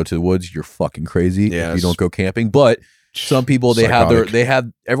don't want to go to the woods. You're fucking crazy if you don't go camping. But some people,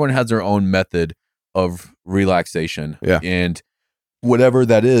 everyone has their own method of relaxation. Yeah. And whatever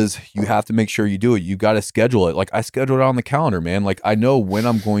that is, you have to make sure you do it. You got to schedule it. Like, I schedule it on the calendar, man. Like, I know when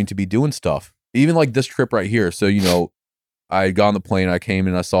I'm going to be doing stuff. Even like this trip right here. So, I got on the plane, I came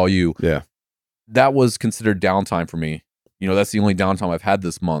and I saw you. Yeah. That was considered downtime for me. That's the only downtime I've had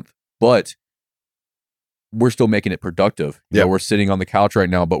this month. But we're still making it productive. We're sitting on the couch right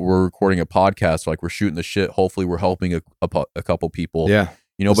now, but we're recording a podcast. Like, we're shooting the shit. Hopefully we're helping a couple people. Yeah.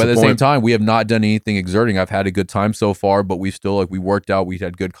 But at the same time, we have not done anything exerting. I've had a good time so far, but we still, we worked out. We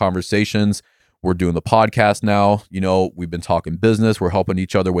had good conversations. We're doing the podcast now. We've been talking business. We're helping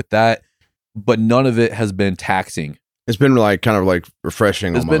each other with that. But none of it has been taxing. It's been like kind of like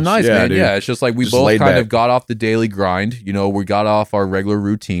refreshing. It's almost. been nice, man. Dude. Yeah, it's just like we both kind of got off the daily grind. You know, we got off our regular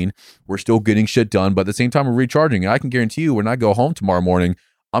routine. We're still getting shit done, but at the same time, we're recharging. And I can guarantee you, when I go home tomorrow morning,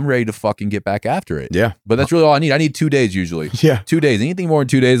 I'm ready to fucking get back after it. Yeah. But that's really all I need. I need 2 days usually. Yeah. 2 days. Anything more than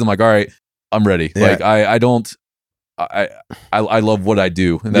 2 days, I'm like, all right, I'm ready. Yeah. Like I love what I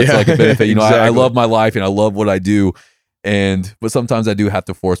do. And that's like a benefit. You know, exactly. I love my life and I love what I do. But sometimes I do have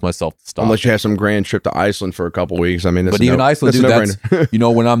to force myself to stop. Unless you have some grand trip to Iceland for a couple of weeks. I mean, but even Iceland, dude, that's you know,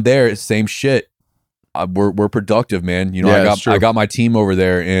 when I'm there, it's same shit. We're productive, man. You know, I got my team over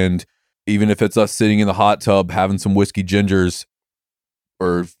there, and even if it's us sitting in the hot tub having some whiskey gingers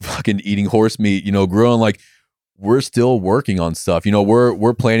or fucking eating horse meat, you know, grilling, like we're still working on stuff. You know,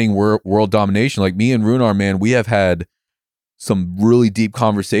 we're planning world domination. Like me and Runar, man, we have had some really deep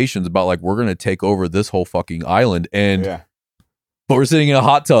conversations about like we're gonna take over this whole fucking island, and but we're sitting in a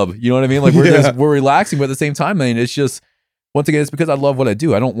hot tub. You know what I mean? Like we're relaxing, but at the same time, man, it's just once again, it's because I love what I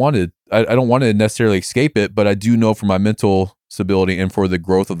do. I don't want to necessarily escape it, but I do know for my mental stability and for the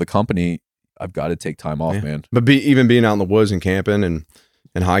growth of the company, I've got to take time off, man. But even being out in the woods and camping and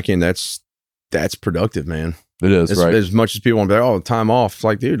hiking, that's productive, man. It is, right? As much as people want to be like, oh, time off. It's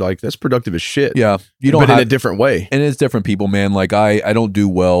like, dude, like that's productive as shit. Yeah. But in a different way. And it's different people, man. Like I don't do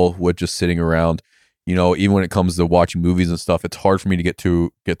well with just sitting around. You know, even when it comes to watching movies and stuff, it's hard for me to get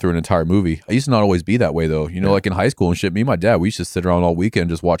through an entire movie. I used to not always be that way though. You know, like in high school and shit, me and my dad, we used to sit around all weekend and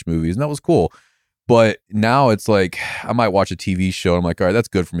just watch movies, and that was cool. But now it's like I might watch a TV show and I'm like, all right, that's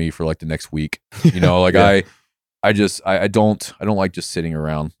good for me for like the next week. You know, like I don't like just sitting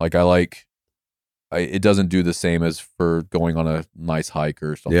around. Like it doesn't do the same as for going on a nice hike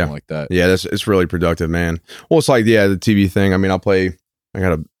or something like that. Yeah, it's really productive, man. Well, it's like, the TV thing. I mean, I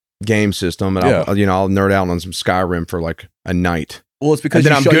got a game system, and I'll nerd out on some Skyrim for like a night. Well, it's because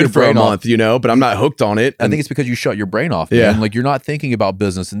then I'm good for a month, you know, but I'm not hooked on it. I think it's because you shut your brain off, man. Yeah. Like you're not thinking about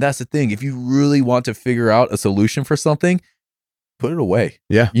business. And that's the thing. If you really want to figure out a solution for something, put it away.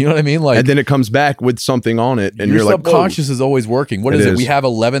 Yeah. You know what I mean? Like, and then it comes back with something on it, and you're like, subconscious is always working. What is it? We have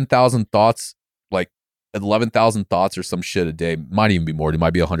 11,000 thoughts, like 11,000 thoughts or some shit a day. Might even be more. It might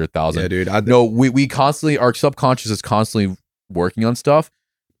be 100,000. Yeah, dude. No, we constantly, our subconscious is constantly working on stuff.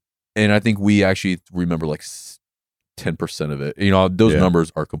 And I think we actually remember like 10% of it. You know, those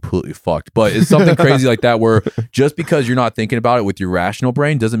numbers are completely fucked. But it's something crazy like that where just because you're not thinking about it with your rational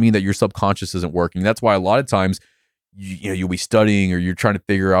brain doesn't mean that your subconscious isn't working. That's why a lot of times, you'll be studying or you're trying to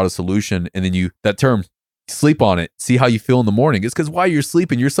figure out a solution, and then that term, sleep on it, see how you feel in the morning. It's because while you're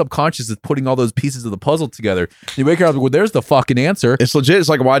sleeping, your subconscious is putting all those pieces of the puzzle together. You wake up, well, there's the fucking answer. It's legit. It's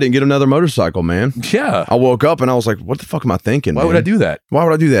like, why I didn't get another motorcycle, man. Yeah. I woke up and I was like, what the fuck am I thinking? Why would I do that? Why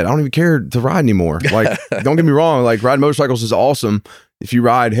would I do that? I don't even care to ride anymore. Like, don't get me wrong. Like, riding motorcycles is awesome. If you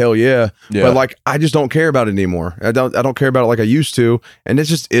ride, hell yeah. But like, I just don't care about it anymore. I don't care about it like I used to. And it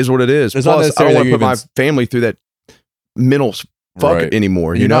just is what it is. It's Plus, I don't want to put my family through that mental fuck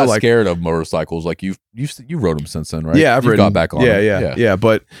anymore. You're know, not scared of motorcycles. Like you rode them since then, right? Yeah, I've ridden. Got back on. Yeah.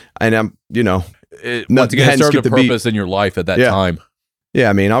 But and I'm, once again, it served a purpose in your life at that time. Yeah,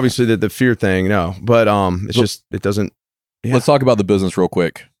 I mean, obviously the fear thing, no, but it's just it doesn't. Yeah. Let's talk about the business real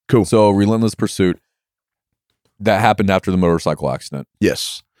quick. Cool. So, Relentless Pursuit, that happened after the motorcycle accident.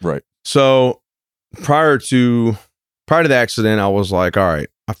 Yes. Right. So prior to the accident, I was like, all right.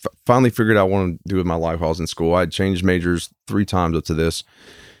 I finally figured out what I wanted to do with my life while I was in school. I had changed majors 3 times up to this.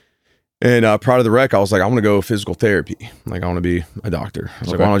 And prior to the wreck, I was like, I want to go physical therapy. Like, I want to be a doctor. I was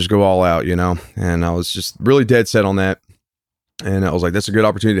like, why don't I just go all out, you know? And I was just really dead set on that. And I was like, that's a good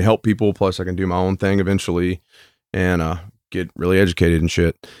opportunity to help people. Plus, I can do my own thing eventually and get really educated and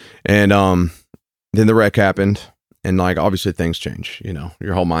shit. And then the wreck happened. And, like, obviously things change. You know,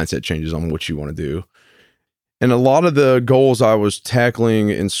 your whole mindset changes on what you want to do. And a lot of the goals I was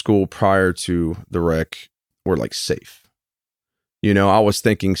tackling in school prior to the wreck were like safe. You know, I was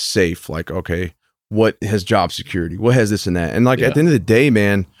thinking safe, like, okay, what has job security? What has this and that? And like at the end of the day,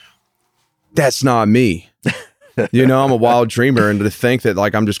 man, that's not me. You know, I'm a wild dreamer. And to think that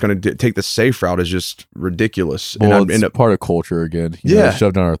like I'm just going to take the safe route is just ridiculous. Well, and it's part of culture again. You know,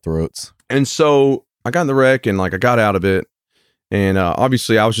 shoved down our throats. And so I got in the wreck and like I got out of it. And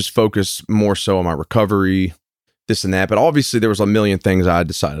obviously I was just focused more so on my recovery, this and that, but obviously there was a million things I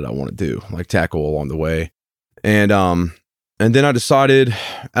decided I want to do, like tackle along the way. And then I decided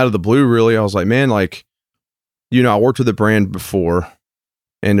out of the blue, really, I was like, man, like, you know, I worked with a brand before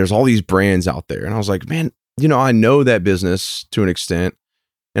and there's all these brands out there. And I was like, man, you know, I know that business to an extent.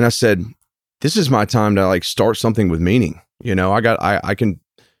 And I said, this is my time to like start something with meaning. You know,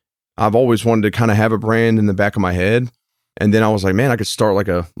 I've always wanted to kind of have a brand in the back of my head. And then I was like, man, I could start like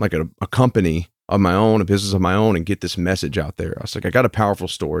a company of my own, a business of my own, and get this message out there. I was like, I got a powerful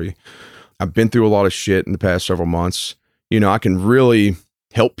story. I've been through a lot of shit in the past several months. I can really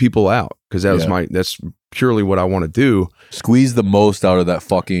help people out because that's purely what I want to do. Squeeze the most out of that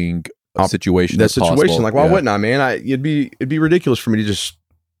fucking situation. That situation. Possible. Like, why wouldn't I, man? It'd be ridiculous for me to just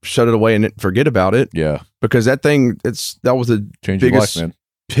shut it away and forget about it. Yeah. Because that was the biggest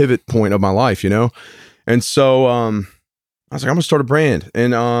pivot point of my life, And so I was like, I'm gonna start a brand.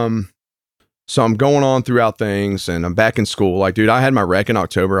 And so I'm going on throughout things and I'm back in school. Like, dude, I had my rec in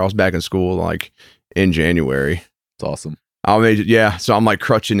October. I was back in school like in January. It's awesome. So I'm like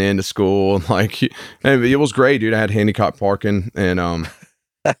crutching into school and it was great, dude. I had handicap parking and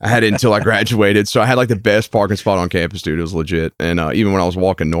I had it until I graduated. So I had like the best parking spot on campus, dude. It was legit. And even when I was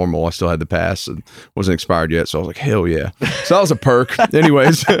walking normal, I still had the pass and wasn't expired yet. So I was like, hell yeah. So that was a perk.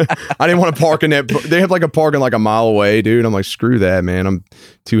 Anyways, I didn't want to park in that. They have like a parking like a mile away, dude. I'm like, screw that, man. I'm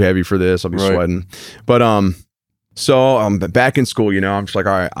too heavy for this. I'll be sweating. But so I'm back in school, I'm just like,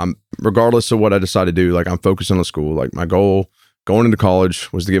 all right, I'm regardless of what I decide to do, like I'm focused on the school. Like my goal going into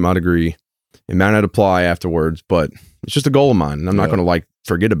college was to get my degree. It might not apply afterwards, but it's just a goal of mine. And I'm not going to like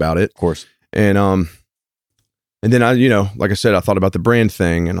forget about it. Of course. And then I, like I said, I thought about the brand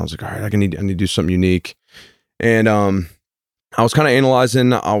thing and I was like, all right, I need to do something unique. And I was kind of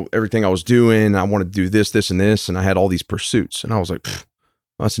analyzing everything I was doing. I wanted to do this, this, and this. And I had all these pursuits. And I was like, well,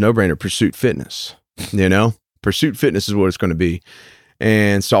 that's a no-brainer. Pursuit Fitness, Pursuit Fitness is what it's going to be.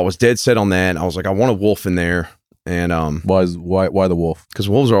 And so I was dead set on that. I was like, I want a wolf in there. And why the wolf? Because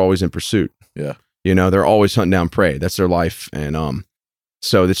wolves are always in pursuit. Yeah. They're always hunting down prey. That's their life. And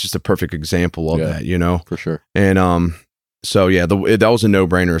so that's just a perfect example of that, For sure. And so yeah, that was a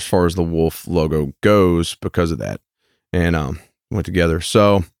no-brainer as far as the wolf logo goes because of that. And went together.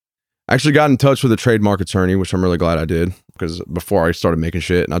 So I actually got in touch with a trademark attorney, which I'm really glad I did, because before I started making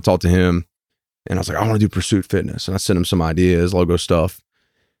shit, and I talked to him and I was like, I want to do Pursuit Fitness. And I sent him some ideas, logo stuff.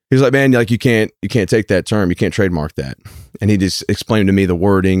 He was like, man, like you can't take that term. You can't trademark that. And he just explained to me the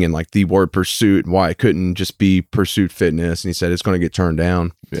wording and like the word pursuit and why it couldn't just be Pursuit Fitness. And he said, it's going to get turned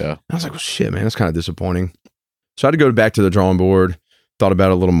down. Yeah. And I was like, well, shit, man, that's kind of disappointing. So I had to go back to the drawing board, thought about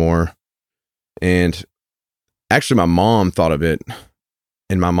it a little more. And actually my mom thought of it.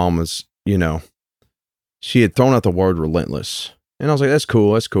 And my mom was, she had thrown out the word relentless. And I was like, that's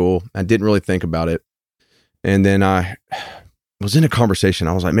cool. That's cool. I didn't really think about it. And then I was in a conversation.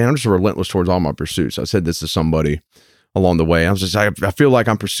 I was like, man, I'm just relentless towards all my pursuits. I said this to somebody along the way. I was just, I feel like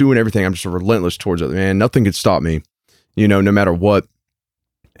I'm pursuing everything. I'm just relentless towards it, man. Nothing could stop me, no matter what.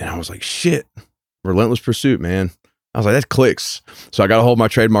 And I was like, shit, relentless pursuit, man. I was like, that clicks. So I got a hold of my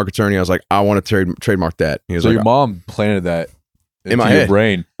trademark attorney. I was like, I want to trademark that. He was like, your mom planted that in my your head.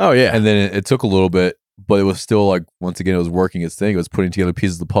 brain. Oh yeah. And then it took a little bit, but it was still like, once again, it was working its thing. It was putting together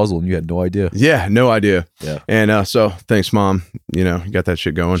pieces of the puzzle and you had no idea. Yeah, no idea. Yeah. And so thanks, Mom. You got that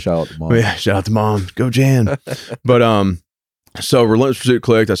shit going. Shout out to Mom. Yeah, shout out to Mom. Go Jan. But so Relentless Pursuit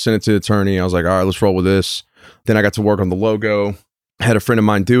clicked. I sent it to the attorney. I was like, all right, let's roll with this. Then I got to work on the logo. I had a friend of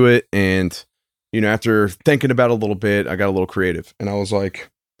mine do it. And, after thinking about it a little bit, I got a little creative. And I was like,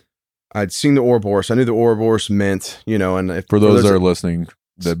 I'd seen the Ouroboros. I knew the Ouroboros meant, and for those that are listening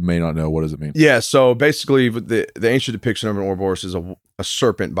that may not know, what does it mean? Yeah, so basically the ancient depiction of an Ouroboros is a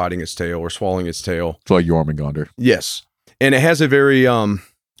serpent biting its tail or swallowing its tail. It's like Jormungandr. Yes. And it has a very a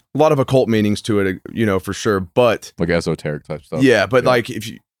lot of occult meanings to it, for sure, but like esoteric type stuff. Yeah, but like if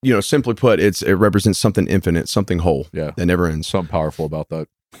you simply put, it represents something infinite, something whole. Yeah. That never ends. Something powerful about that.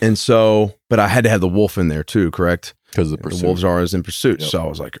 And so, but I had to have the wolf in there too, correct? Because the wolves are always in pursuit. Yep. So I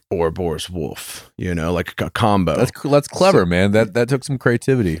was like, Ouroboros wolf, like a combo. That's clever, man. That took some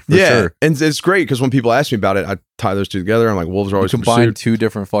creativity. For sure. And it's great because when people ask me about it, I tie those two together. I'm like, wolves are always in pursuit. Combine two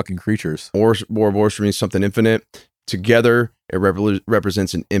different fucking creatures. Ouroboros for me is something infinite. Together, it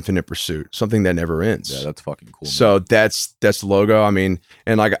represents an infinite pursuit, something that never ends. Yeah, that's fucking cool. So man. That's the logo. I mean,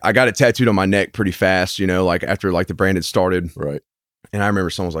 and like I got it tattooed on my neck pretty fast, like after like the brand had started. Right. And I remember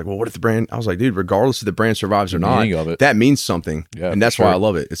someone was like, well, what if the brand? I was like, dude, regardless if the brand survives or not, that means something. Yeah, and that's why I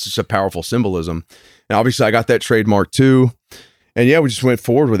love it. It's just a powerful symbolism. And obviously I got that trademark too. And yeah, we just went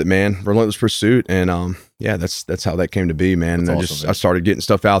forward with it, man. Relentless Pursuit. And yeah, that's how that came to be, man. And awesome, I started getting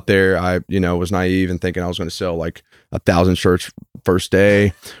stuff out there. I, was naive and thinking I was going to sell like 1,000 shirts first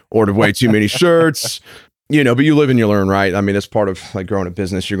day, ordered way too many shirts. But you live and you learn, right? I mean, it's part of like growing a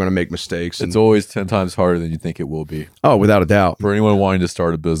business. You're going to make mistakes. It's always 10 times harder than you think it will be. Oh, without a doubt. For anyone wanting to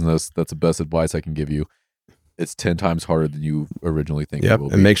start a business, that's the best advice I can give you. It's 10 times harder than you originally think it will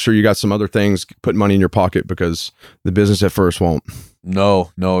be. And make sure you got some other things, put money in your pocket because the business at first won't.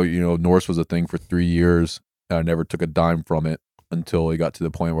 No, Norse was a thing for 3 years. And I never took a dime from it until it got to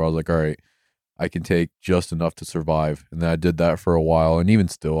the point where I was like, all right, I can take just enough to survive. And then I did that for a while. And even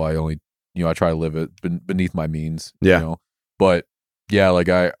still, I only, I try to live it beneath my means. Yeah. But yeah, like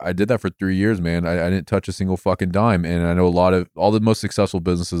I did that for 3 years, man. I didn't touch a single fucking dime. And I know all the most successful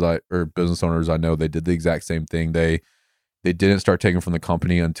business owners I know, they did the exact same thing. They didn't start taking from the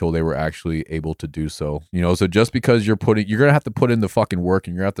company until they were actually able to do so. So just because you're going to have to put in the fucking work,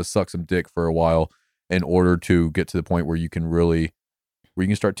 and you're going to have to suck some dick for a while in order to get to the point where you can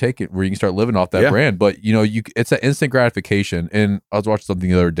start living off that brand. But it's that instant gratification. And I was watching something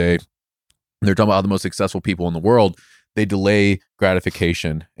the other day. They're talking about how the most successful people in the world, they delay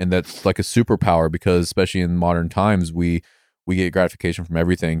gratification, and that's like a superpower, because especially in modern times, we get gratification from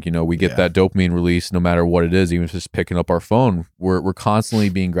everything. We get that dopamine release no matter what it is, even if it's just picking up our phone. We're constantly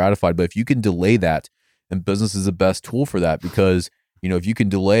being gratified. But if you can delay that, and business is the best tool for that, because if you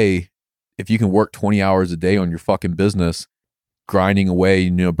can work 20 hours a day on your fucking business, grinding away,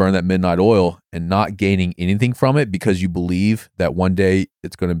 burn that midnight oil, and not gaining anything from it because you believe that one day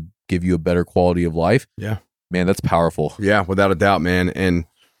it's going to give you a better quality of life. Yeah, man, that's powerful. Yeah, without a doubt, man. And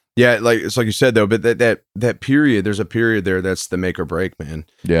yeah, like it's like you said though, but that period, there's a period there that's the make or break, man.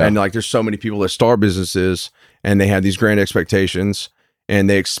 Yeah. And like there's so many people that start businesses and they have these grand expectations and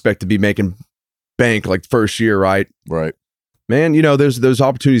they expect to be making bank like first year, right? Right. Man, those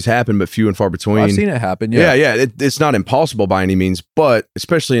opportunities happen, but few and far between. I've seen it happen. Yeah. Yeah. It's not impossible by any means, but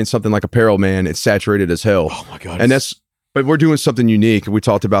especially in something like apparel, man, it's saturated as hell. Oh my God. But we're doing something unique. We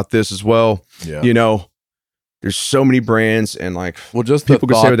talked about this as well. Yeah. There's so many brands, and like, just people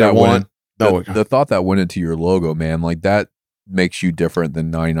can say what they want. The thought that went into your logo, man, like that makes you different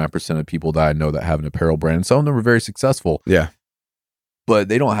than 99% of people that I know that have an apparel brand. Some of them are very successful. Yeah. But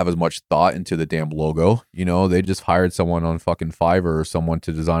they don't have as much thought into the damn logo. They just hired someone on fucking Fiverr or someone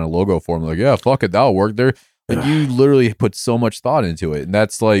to design a logo for them. Like, yeah, fuck it, that'll work. There, like, you literally put so much thought into it, and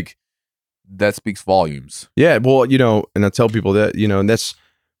that's like, that speaks volumes. Yeah, well, and I tell people that, and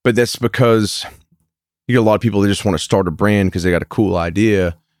that's because you get a lot of people that just want to start a brand because they got a cool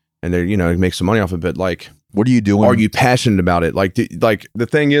idea and they're, make some money off of it. Like, what are you doing? Are you passionate about it? Like the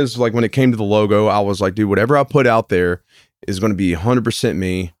thing is, like, when it came to the logo, I was like, dude, whatever I put out there is going to be 100%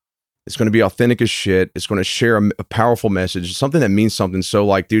 me. It's going to be authentic as shit. It's going to share a powerful message, something that means something. So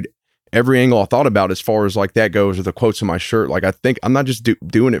like, dude, every angle I thought about as far as like that goes, or the quotes on my shirt, like, I think I'm not just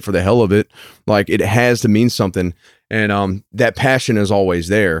doing it for the hell of it. Like, it has to mean something. And that passion is always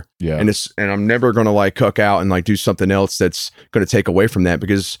there. Yeah. And I'm never going to like cuck out and like do something else that's going to take away from that,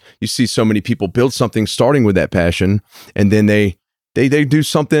 because you see so many people build something starting with that passion, and then they do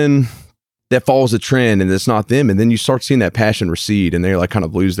something that follows a trend and it's not them. And then you start seeing that passion recede, and they like kind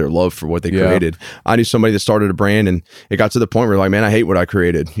of lose their love for what they created. I knew somebody that started a brand, and it got to the point where like, man, I hate what I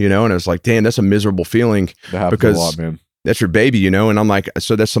created, and I was like, damn, that's a miserable feeling, because a lot, man. That's your baby, and I'm like,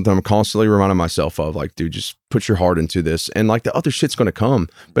 so that's something I'm constantly reminding myself of, like, dude, just put your heart into this, and like the other shit's going to come.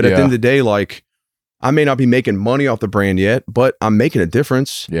 But at the end of the day, like, I may not be making money off the brand yet, but I'm making a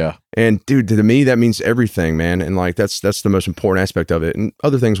difference. Yeah. And dude, to me, that means everything, man. And like, that's the most important aspect of it, and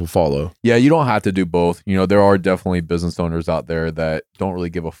other things will follow. Yeah. You don't have to do both. There are definitely business owners out there that don't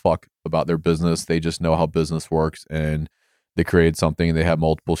really give a fuck about their business. They just know how business works, and they create something, and they have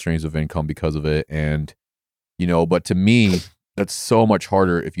multiple streams of income because of it. And, but to me, that's so much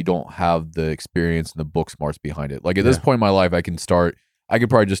harder if you don't have the experience and the book smarts behind it. Like, at this point in my life, I could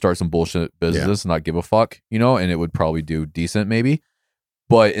probably just start some bullshit business and not give a fuck, and it would probably do decent maybe.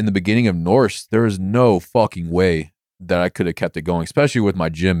 But in the beginning of Norse, there was no fucking way that I could have kept it going, especially with my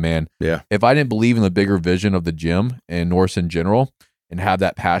gym, man. Yeah. If I didn't believe in the bigger vision of the gym and Norse in general and have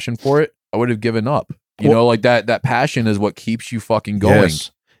that passion for it, I would have given up. Like that passion is what keeps you fucking going.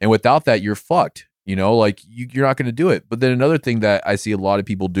 Yes. And without that, you're fucked. Like you're not going to do it. But then another thing that I see a lot of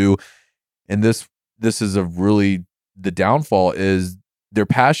people do, and this is the downfall, is they're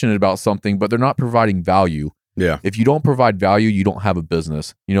passionate about something, but they're not providing value. Yeah. If you don't provide value, you don't have a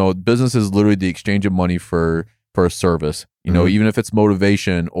business. Business is literally the exchange of money for a service. Even if it's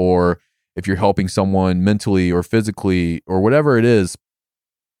motivation, or if you're helping someone mentally or physically or whatever it is,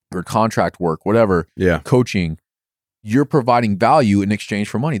 or contract work, whatever. Yeah. Coaching, you're providing value in exchange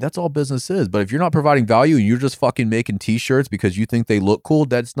for money. That's all business is. But if you're not providing value and you're just fucking making t-shirts because you think they look cool,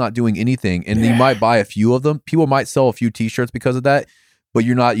 that's not doing anything. And you might buy a few of them. People might sell a few t-shirts because of that. But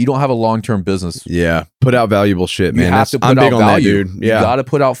you don't have a long-term business. Yeah. Put out valuable shit, man. You have to put out value. That, dude. Yeah. You got to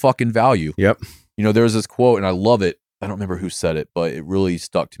put out fucking value. Yep. There's this quote, and I love it. I don't remember who said it, but it really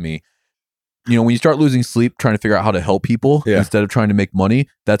stuck to me. When you start losing sleep trying to figure out how to help people instead of trying to make money,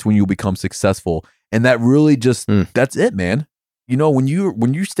 that's when you'll become successful. And that really just, that's it, man. When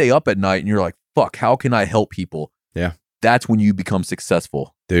you stay up at night and you're like, fuck, how can I help people? Yeah. That's when you become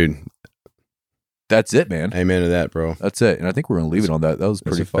successful. Dude. That's it, man. Amen to that, bro. That's it. And I think we're going to leave it on that. That was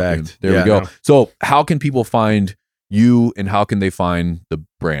pretty fucking. Fact. There we go. So how can people find you and how can they find the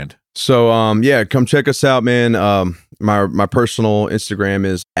brand? So, come check us out, man. My personal Instagram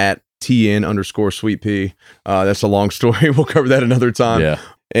is at @TN_sweet that's a long story. We'll cover that another time. Yeah.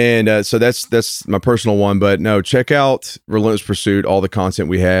 And so that's my personal one. But no, check out Relentless Pursuit, all the content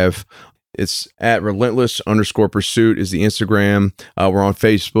we have. It's at Relentless_Pursuit is the Instagram. We're on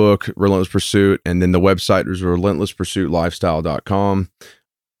Facebook, Relentless Pursuit. And then the website is relentlesspursuitlifestyle.com.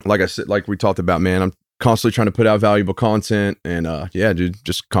 Like I said, like we talked about, man, I'm constantly trying to put out valuable content. And dude,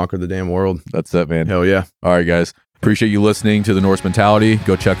 just conquer the damn world. That's it, man. Hell yeah. All right, guys. Appreciate you listening to the Norse Mentality.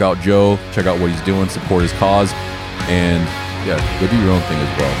 Go check out Joe. Check out what he's doing. Support his cause. And yeah, go do your own thing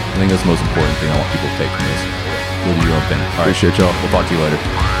as well. I think that's the most important thing I want people to take from this. Go do your own thing. All right. Appreciate y'all. We'll talk to you later.